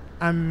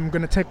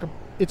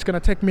 it's gonna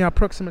take me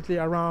approximately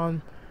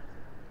around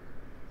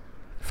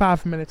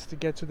 5 minutes to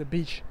get to the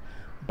beach.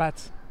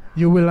 But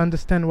you will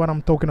understand what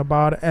I'm talking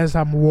about as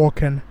I'm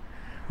walking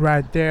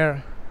right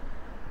there.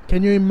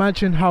 Can you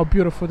imagine how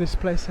beautiful this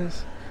place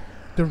is?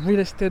 The real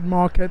estate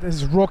market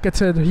is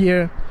rocketed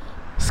here,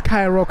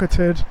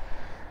 skyrocketed,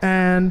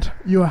 and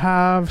you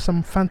have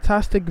some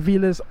fantastic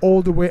villas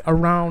all the way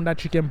around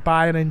that you can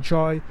buy and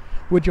enjoy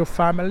with your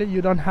family.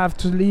 You don't have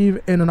to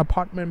live in an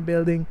apartment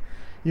building.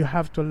 You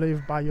have to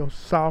live by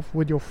yourself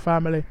with your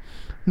family.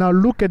 Now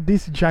look at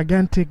this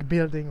gigantic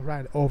building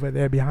right over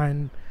there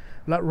behind,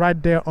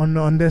 right there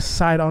on this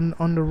side,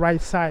 on the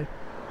right side.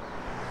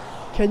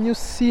 Can you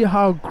see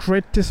how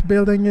great this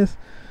building is?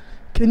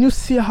 Can you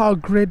see how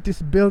great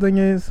this building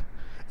is?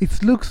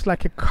 It looks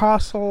like a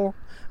castle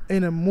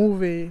in a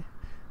movie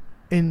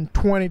in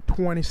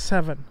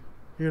 2027,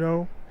 you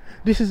know?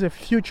 This is a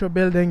future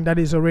building that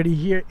is already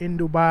here in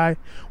Dubai.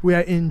 We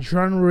are in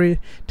January.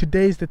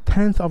 Today is the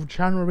 10th of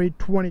January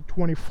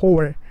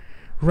 2024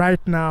 right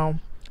now.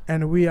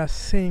 And we are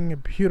seeing a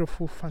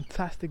beautiful,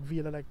 fantastic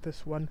villa like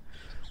this one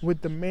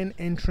with the main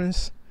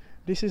entrance.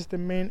 This is the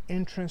main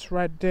entrance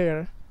right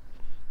there,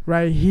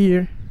 right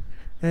here.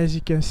 As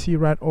you can see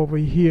right over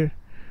here,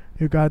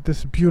 you got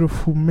this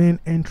beautiful main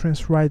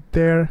entrance right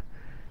there.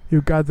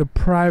 You got the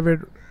private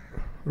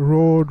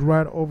road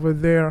right over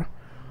there.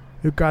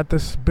 You got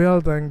this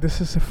building. This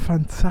is a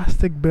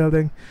fantastic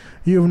building.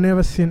 You've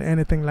never seen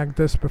anything like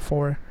this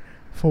before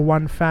for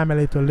one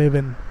family to live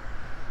in.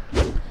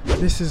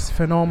 This is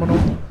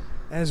phenomenal.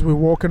 As we're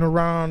walking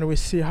around, we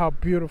see how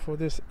beautiful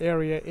this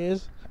area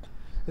is.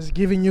 It's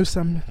giving you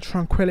some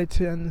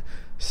tranquility and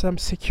some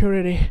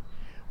security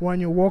when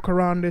you walk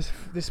around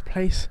this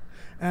place.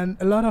 And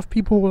a lot of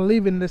people who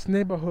live in this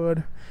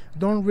neighborhood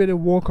don't really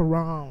walk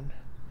around.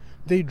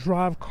 They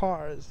drive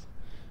cars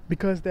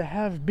because they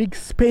have big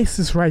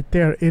spaces right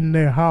there in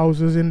their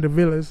houses, in the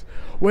villas,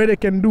 where they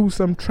can do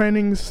some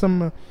training,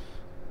 some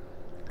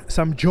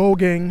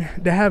jogging.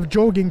 They have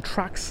jogging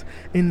tracks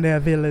in their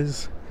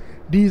villas.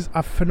 These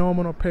are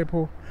phenomenal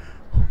people.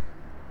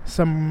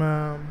 Some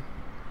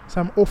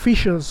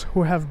officials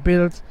who have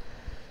built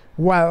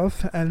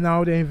wealth and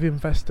now they've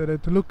invested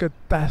it. Look at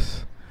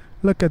this.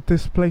 Look at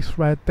this place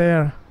right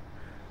there.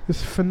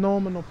 This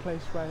phenomenal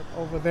place right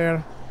over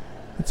there.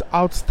 It's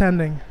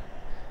outstanding.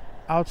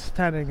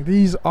 Outstanding.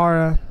 These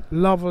are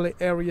lovely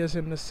areas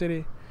in the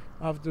city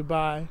of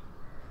Dubai.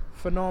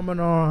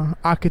 Phenomenal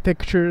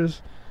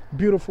architectures.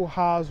 Beautiful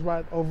house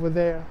right over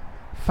there.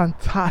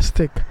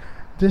 Fantastic.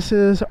 This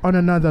is on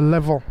another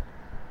level.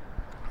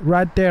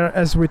 Right there,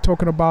 as we're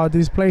talking about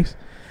this place,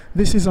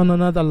 this is on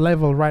another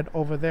level right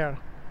over there.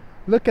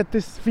 Look at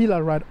this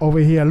villa right over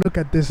here. Look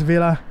at this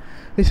villa.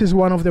 This is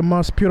one of the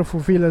most beautiful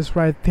villas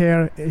right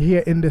there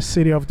here in the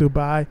city of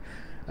Dubai.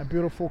 A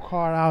beautiful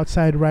car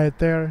outside right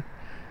there,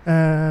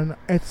 and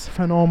it's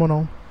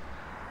phenomenal.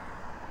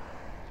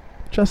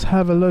 Just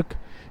have a look.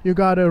 You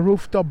got a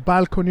rooftop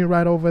balcony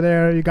right over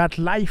there. You got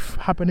life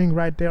happening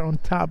right there on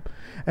top,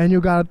 and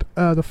you got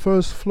the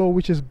first floor,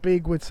 which is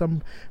big with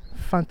some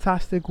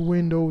fantastic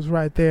windows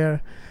right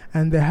there,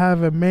 and they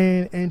have a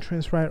main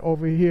entrance right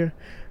over here.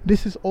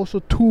 This is also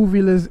two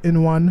villas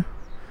in one,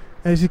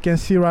 as you can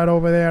see right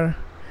over there.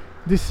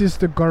 This is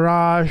the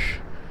garage,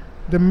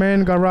 the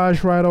main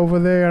garage right over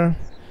there,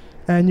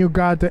 and you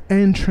got the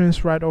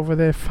entrance right over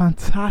there.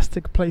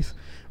 Fantastic place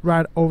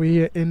right over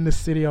here in the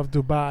city of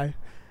Dubai.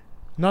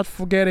 Not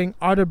forgetting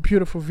other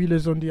beautiful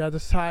villas on the other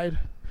side.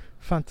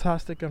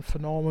 Fantastic and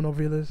phenomenal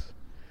villas.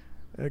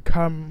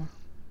 Come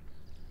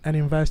and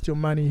invest your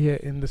money here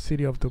in the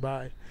city of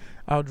Dubai.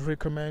 I would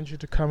recommend you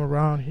to come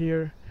around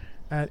here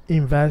and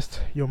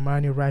invest your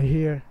money right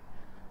here.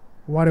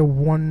 What a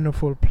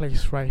wonderful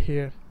place right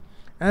here.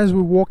 As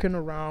we're walking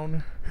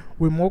around,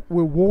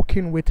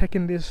 we're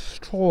taking this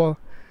stroll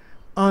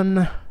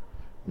on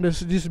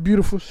these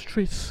beautiful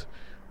streets,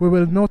 we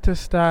will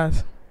notice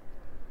that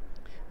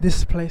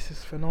this place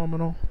is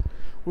phenomenal.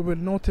 We will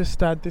notice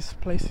that this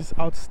place is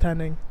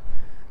outstanding,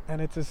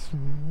 and it is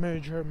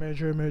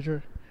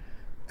major.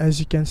 As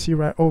you can see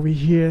right over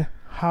here,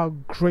 how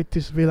great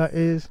this villa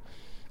is.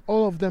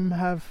 All of them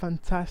have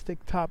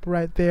fantastic top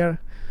right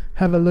there.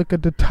 Have a look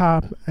at the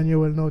top and you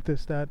will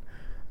notice that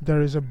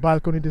there is a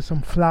balcony. There's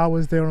some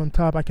flowers there on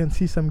top. I can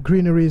see some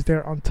greeneries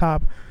there on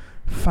top.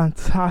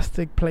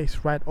 Fantastic place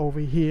right over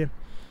here.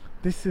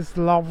 This is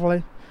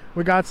lovely.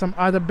 We got some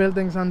other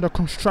buildings under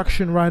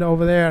construction right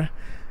over there,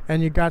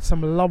 and you got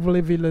some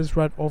lovely villas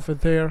right over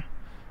there.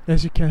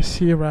 As you can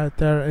see right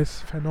there, it's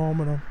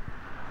phenomenal.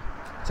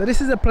 So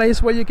this is a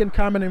place where you can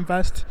come and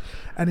invest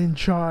and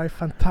enjoy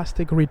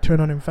fantastic return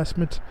on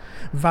investment.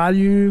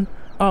 Value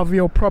of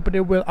your property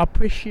will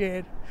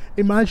appreciate.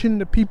 Imagine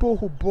the people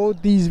who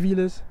bought these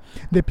villas,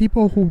 the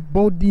people who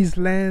bought these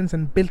lands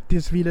and built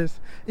these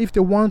villas. If they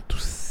want to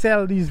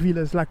sell these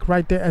villas, like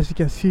right there, as you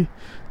can see,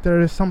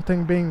 there is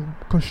something being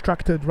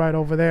constructed right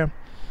over there.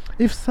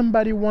 If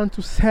somebody wants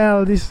to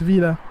sell this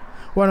villa,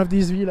 one of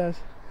these villas,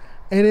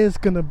 it is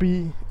gonna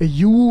be a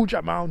huge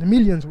amount,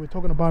 millions. We're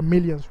talking about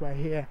millions right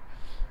here.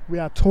 We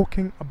are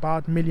talking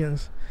about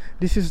millions.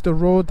 This is the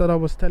road that I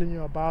was telling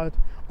you about.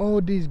 All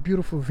these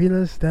beautiful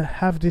villas that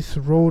have this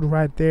road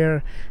right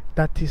there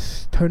that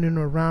is turning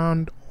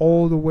around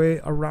all the way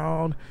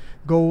around,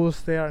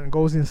 goes there and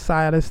goes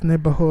inside this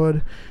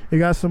neighborhood. You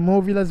got some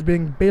more villas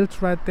being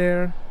built right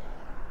there,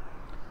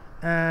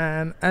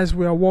 and as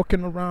we are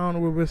walking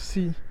around, we will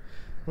see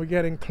we're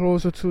getting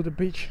closer to the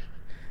beach.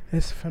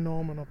 It's a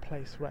phenomenal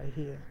place right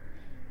here.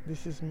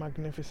 This is a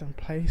magnificent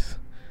place.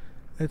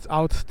 It's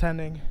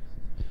outstanding.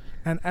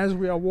 And as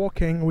we are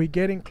walking, we're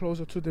getting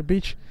closer to the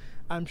beach.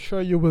 I'm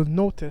sure you will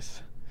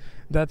notice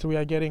that we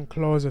are getting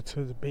closer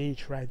to the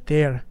beach right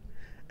there.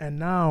 And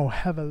now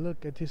have a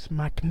look at this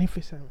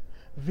magnificent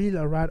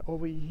villa right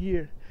over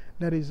here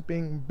that is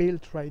being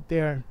built right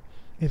there.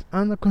 It's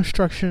under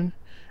construction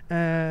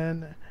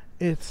and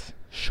it's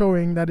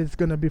showing that it's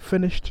gonna be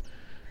finished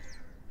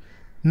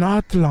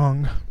not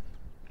long.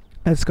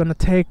 It's gonna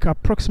take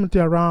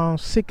approximately around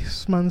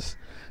 6 months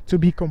to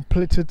be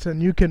completed,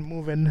 and you can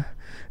move in.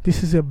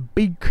 This is a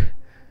big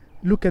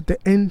look at the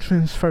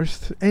entrance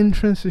first. The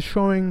entrance is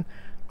showing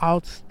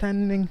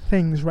outstanding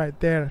things right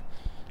there.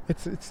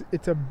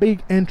 It's a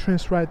big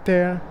entrance right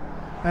there,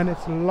 and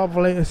it's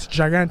lovely. It's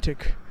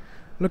gigantic.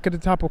 Look at the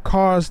type of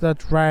cars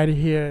that right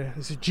here.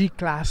 It's a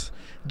G-Class,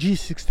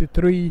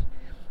 G63,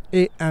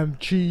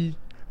 AMG,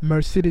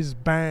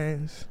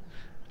 Mercedes-Benz,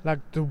 like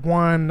the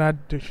one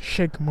that the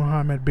Sheikh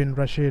Mohammed bin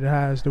Rashid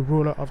has, the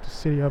ruler of the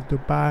city of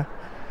Dubai.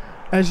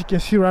 As you can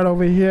see right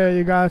over here,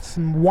 you got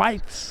some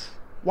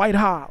White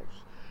House.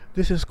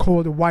 This is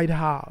called the White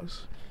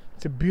House.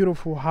 It's a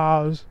beautiful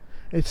house.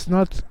 It's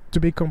not to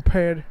be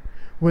compared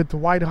with the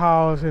White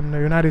House in the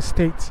United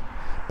States,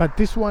 but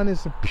this one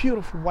is a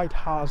beautiful White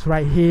House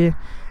right here.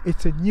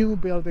 It's a new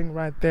building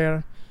right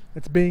there.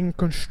 It's being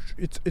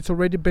it's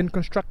already been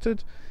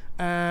constructed,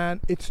 and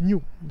it's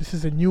new. This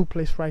is a new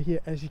place right here.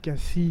 As you can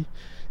see,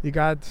 you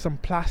got some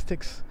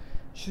plastics.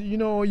 You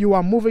know, you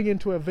are moving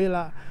into a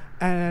villa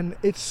and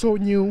it's so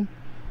new,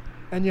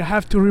 and you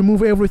have to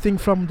remove everything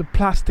from the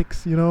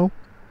plastics. You know,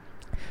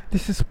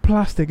 this is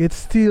plastic. It's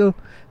still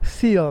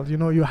sealed. You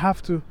know, you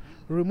have to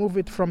remove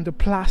it from the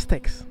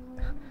plastics.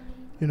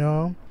 You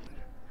know,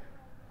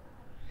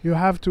 you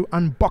have to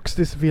unbox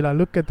this villa.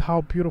 Look at how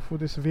beautiful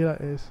this villa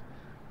is.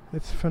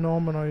 It's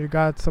phenomenal. You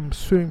got some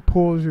swimming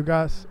pools. You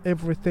got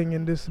everything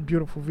in this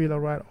beautiful villa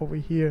right over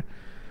here.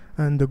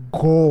 And the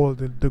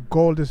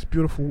gold is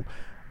beautiful.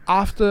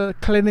 After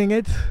cleaning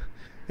it,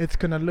 it's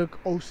gonna look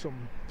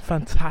awesome.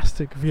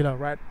 Fantastic villa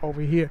right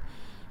over here.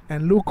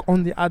 And look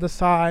on the other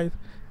side.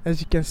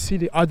 As you can see,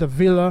 the other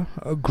villa,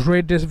 how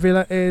great this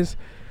villa is.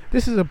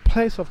 This is a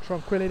place of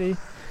tranquility.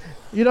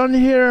 You don't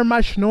hear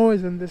much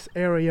noise in this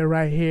area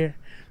right here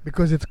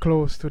because it's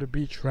close to the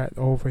beach right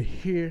over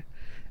here.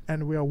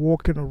 And we are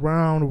walking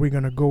around. We're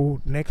gonna go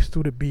next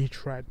to the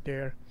beach right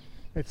there.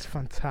 It's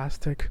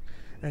fantastic.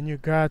 And you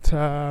got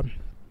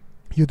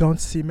you don't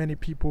see many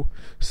people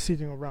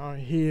sitting around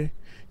here.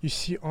 You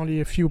see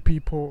only a few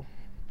people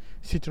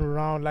sitting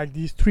around, like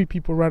these 3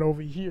 people right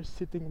over here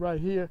sitting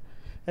right here.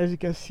 As you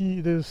can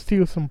see, there's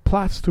still some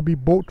plots to be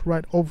bought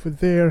right over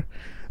there.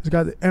 It's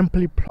got the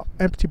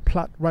empty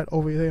plot right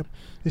over there.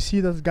 You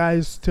see those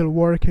guys still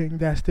working.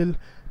 They're still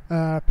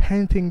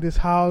painting this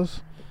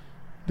house.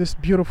 This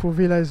beautiful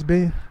villa is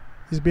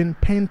being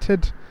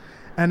painted,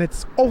 and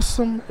it's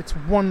awesome. It's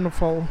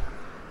wonderful.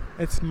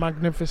 It's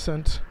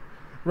magnificent.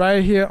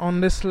 Right here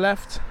on this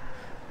left,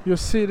 you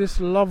see this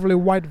lovely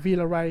white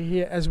villa right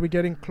here. As we're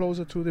getting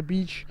closer to the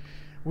beach,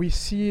 we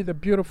see the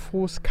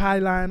beautiful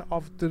skyline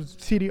of the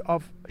city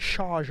of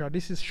Sharjah.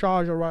 This is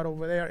Sharjah right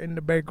over there in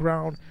the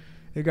background.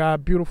 You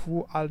got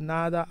beautiful Al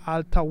Nada,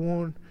 Al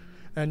Tawun,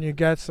 and you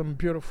got some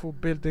beautiful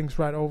buildings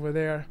right over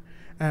there.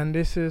 And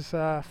this is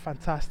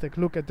fantastic.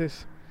 Look at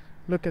this.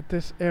 Look at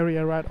this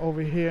area right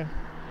over here.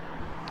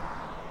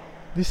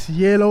 This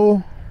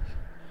yellow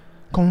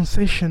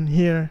concession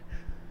here.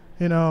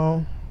 You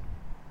know,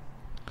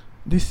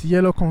 this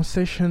yellow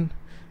concession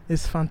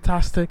is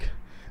fantastic.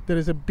 There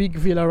is a big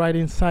villa right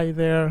inside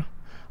there.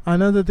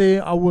 Another day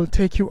I will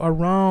take you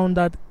around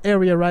that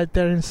area right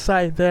there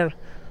inside there.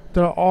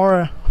 There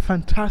are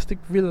fantastic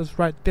villas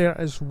right there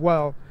as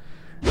well.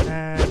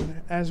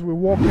 And as we're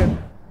walking,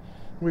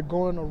 we're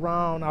going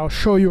around, I'll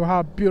show you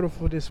how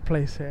beautiful this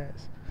place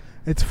is.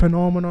 It's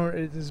phenomenal.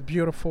 It is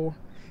beautiful.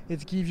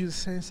 It gives you a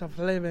sense of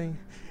living.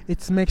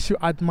 It makes you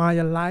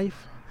admire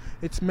life.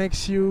 It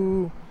makes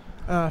you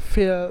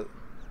feel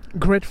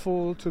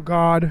grateful to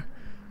God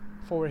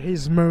for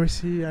His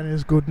mercy and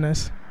His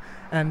goodness.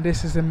 And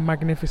this is a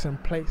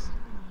magnificent place.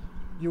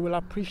 You will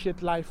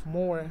appreciate life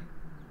more.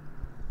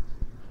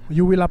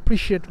 You will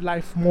appreciate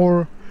life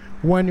more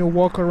when you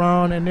walk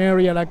around an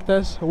area like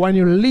this. When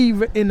you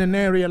live in an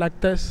area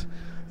like this,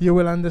 you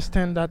will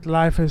understand that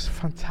life is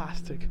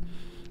fantastic.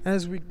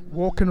 As we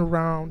walking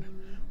around,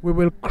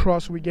 we're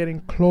getting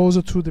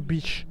closer to the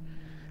beach,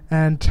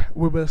 and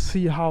we will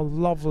see how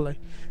lovely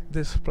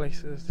this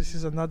place is. This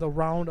is another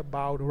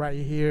roundabout right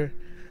here.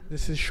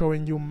 This is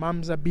showing you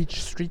Mamzar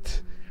Beach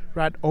Street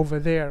right over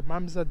there,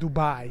 Mamzar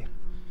Dubai.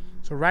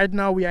 So right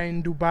now we are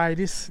in Dubai.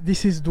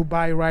 This is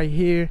Dubai right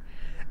here,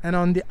 and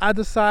on the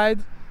other side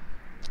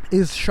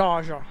is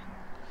Sharjah.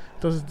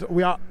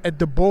 We are at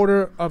the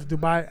border of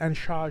Dubai and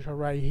Sharjah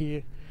right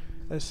here.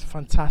 It's a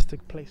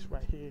fantastic place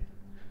right here.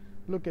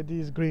 Look at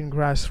this green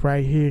grass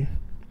right here.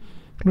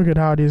 Look at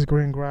how this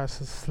green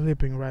grass is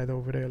slipping right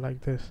over there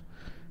like this.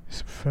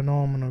 It's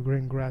phenomenal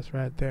green grass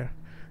right there.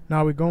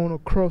 Now we're going to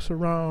cross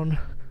around.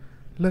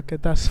 Look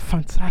at that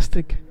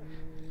fantastic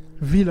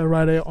villa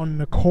right there on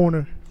the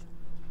corner.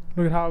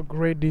 Look at how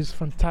great this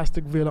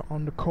fantastic villa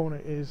on the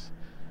corner is.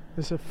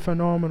 It's a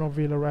phenomenal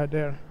villa right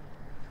there.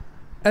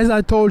 As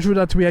I told you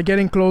that we are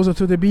getting closer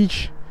to the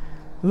beach,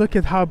 look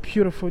at how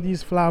beautiful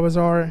these flowers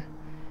are.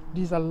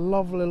 These are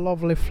lovely,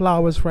 lovely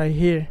flowers right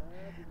here.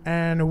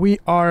 And we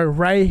are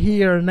right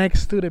here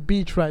next to the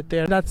beach right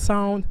there. That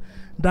sound,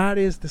 that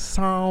is the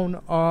sound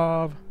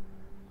of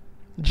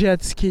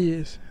jet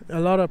skis. A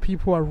lot of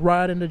people are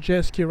riding the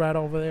jet ski right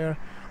over there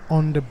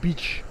on the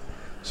beach.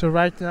 So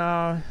right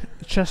now,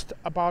 just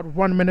about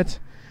 1 minute,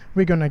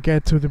 we're gonna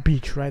get to the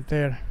beach right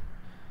there.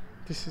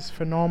 This is a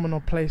phenomenal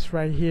place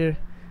right here.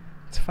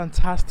 It's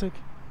fantastic.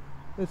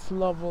 It's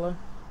lovely.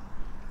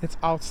 It's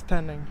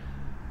outstanding.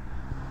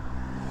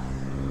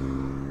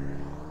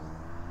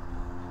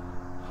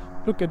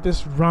 Look at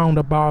this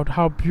roundabout,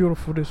 how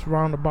beautiful this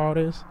roundabout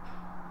is.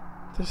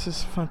 This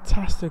is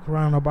fantastic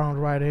roundabout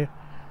right here.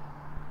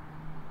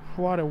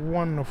 What a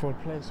wonderful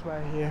place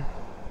right here.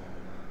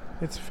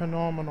 It's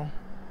phenomenal.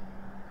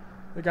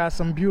 We got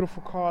some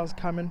beautiful cars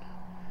coming.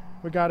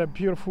 We got a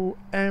beautiful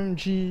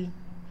MG.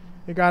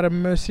 We got a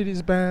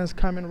Mercedes-Benz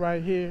coming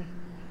right here.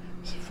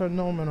 It's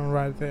phenomenal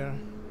right there.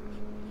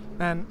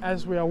 And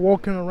as we are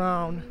walking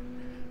around,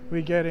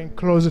 we're getting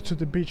closer to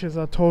the beach. As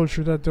I told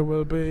you that there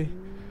will be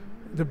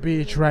the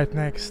beach right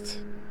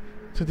next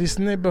to this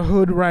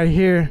neighborhood right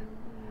here.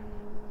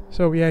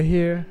 So we are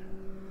here,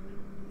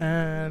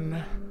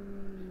 and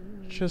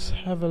just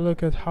have a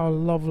look at how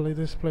lovely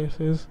this place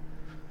is.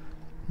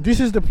 This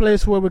is the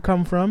place where we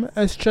come from.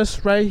 It's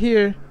just right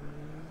here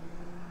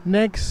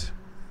next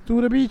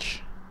to the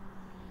beach.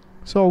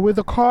 So with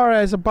the car,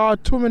 it's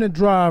about 2-minute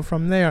drive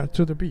from there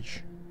to the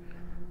beach.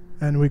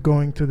 And we're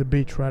going to the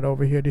beach right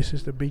over here. This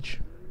is the beach.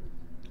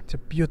 It's a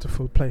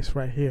beautiful place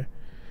right here.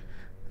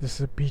 This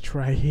is a beach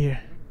right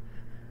here.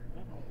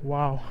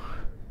 Wow.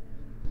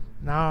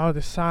 Now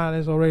the sun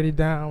is already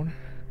down,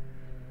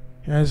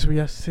 as we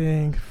are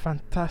seeing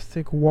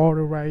fantastic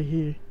water right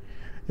here.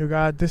 You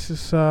got, this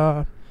is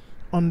on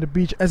the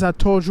beach. As I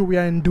told you, we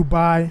are in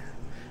Dubai.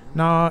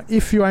 Now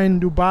if you are in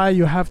Dubai,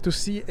 you have to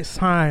see a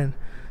sign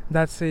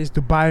that says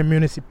Dubai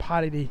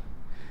Municipality,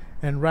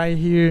 and right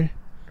here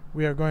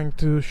we are going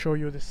to show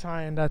you the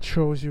sign that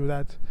shows you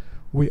that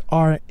we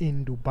are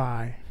in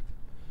Dubai.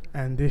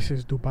 And this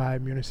is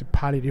Dubai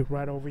Municipality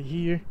right over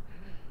here.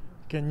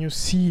 Can you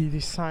see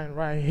this sign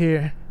right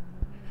here?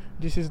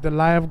 This is the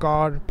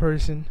lifeguard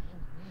person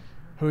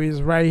who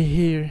is right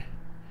here.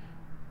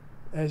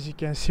 As you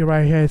can see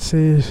right here, it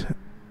says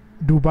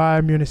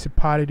Dubai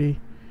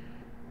Municipality.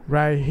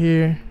 Right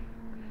here,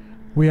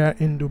 we are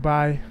in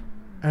Dubai,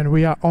 and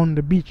we are on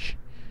the beach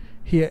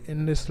here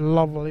in this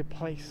lovely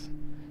place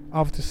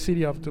of the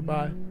city of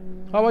Dubai.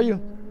 How are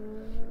you?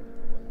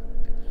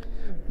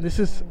 This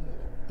is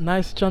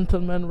nice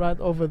gentleman right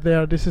over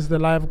there. This is the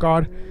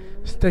lifeguard.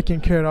 He's taking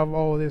care of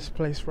all this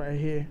place right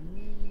here.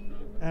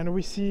 And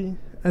we see,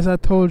 as I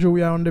told you,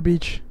 we are on the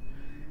beach,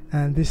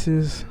 and this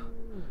is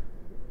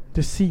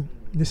the sea.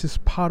 This is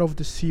part of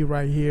the sea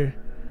right here.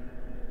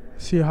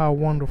 See how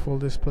wonderful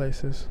this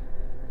place is.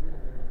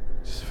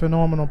 It's a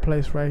phenomenal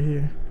place right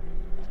here.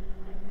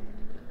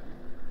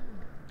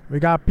 We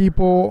got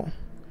people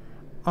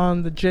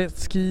on the jet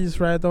skis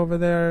right over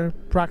there,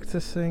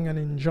 practicing and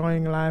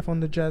enjoying life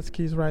on the jet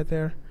skis right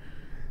there.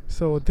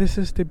 So this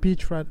is the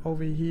beach right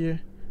over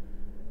here.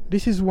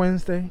 This is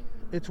Wednesday.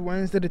 It's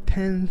Wednesday the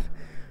 10th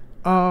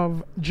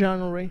of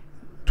January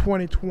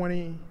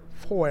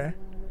 2024.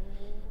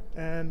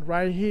 And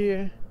right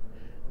here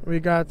we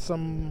got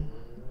some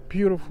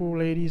beautiful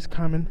ladies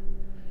coming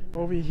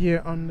over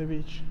here on the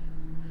beach.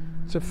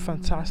 It's a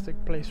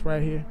fantastic place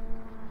right here.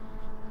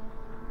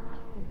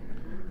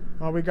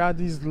 We got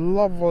these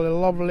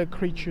lovely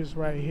creatures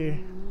right here.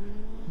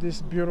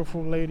 This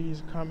beautiful lady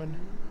is coming.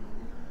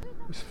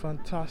 It's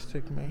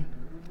fantastic, man.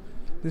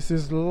 This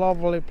is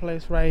lovely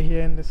place right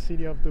here in the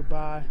city of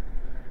Dubai.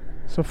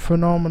 It's a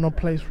phenomenal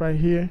place right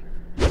here.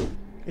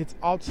 It's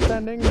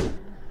outstanding.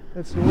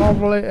 It's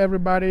lovely.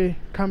 Everybody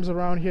comes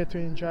around here to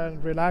enjoy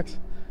and relax.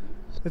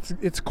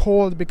 It's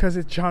cold because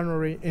it's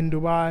January in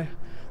Dubai.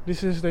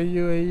 This is the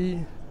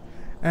UAE,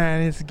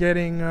 and it's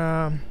getting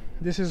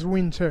this is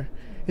winter.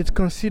 It's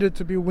considered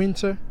to be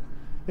winter.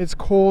 It's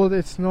cold.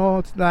 It's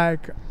not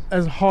like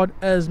as hot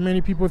as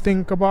many people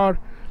think about.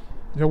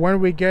 So when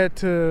we get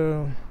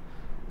to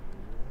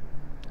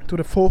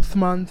the fourth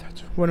month,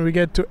 when we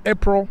get to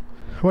April,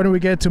 when we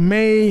get to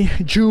May,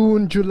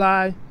 June,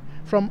 July,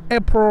 from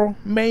April,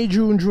 May,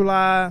 June,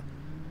 July,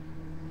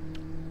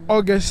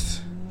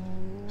 August,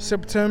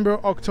 September,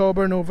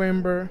 October,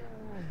 November,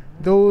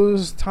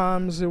 those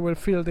times you will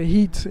feel the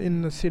heat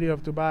in the city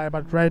of Dubai.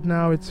 But right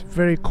now it's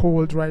very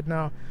cold. Right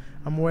now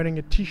I'm wearing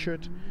a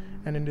t-shirt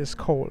and it is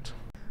cold.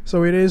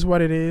 So it is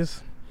what it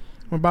is.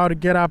 I'm about to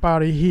get up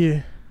out of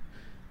here.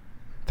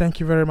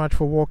 Thank you very much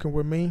for walking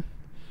with me.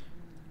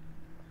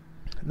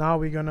 Now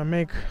we're gonna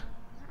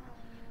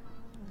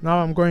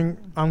I'm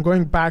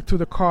going back to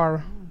the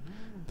car,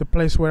 the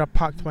place where I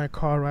parked my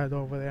car right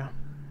over there.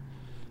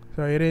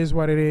 So it is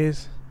what it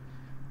is.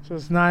 So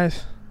it's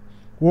nice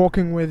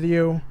walking with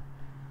you.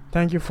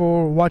 Thank you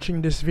for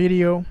watching this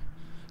video.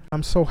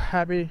 I'm so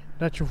happy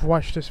that you've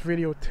watched this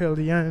video till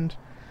the end.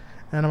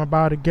 And I'm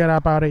about to get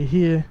up out of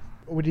here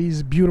with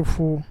these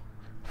beautiful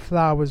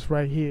flowers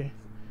right here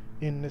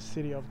in the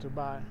city of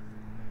Dubai.